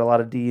 I get a lot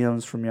of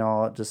DMs from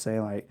y'all just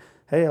saying like,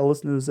 hey, I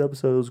listened to this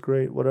episode. It was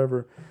great,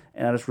 whatever.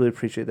 And I just really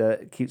appreciate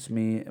that. It keeps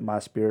me and my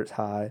spirits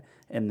high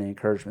and the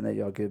encouragement that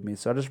y'all give me.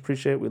 So I just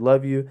appreciate it. We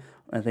love you.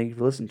 And thank you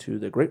for listening to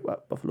the Great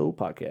White Buffalo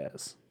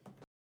podcast.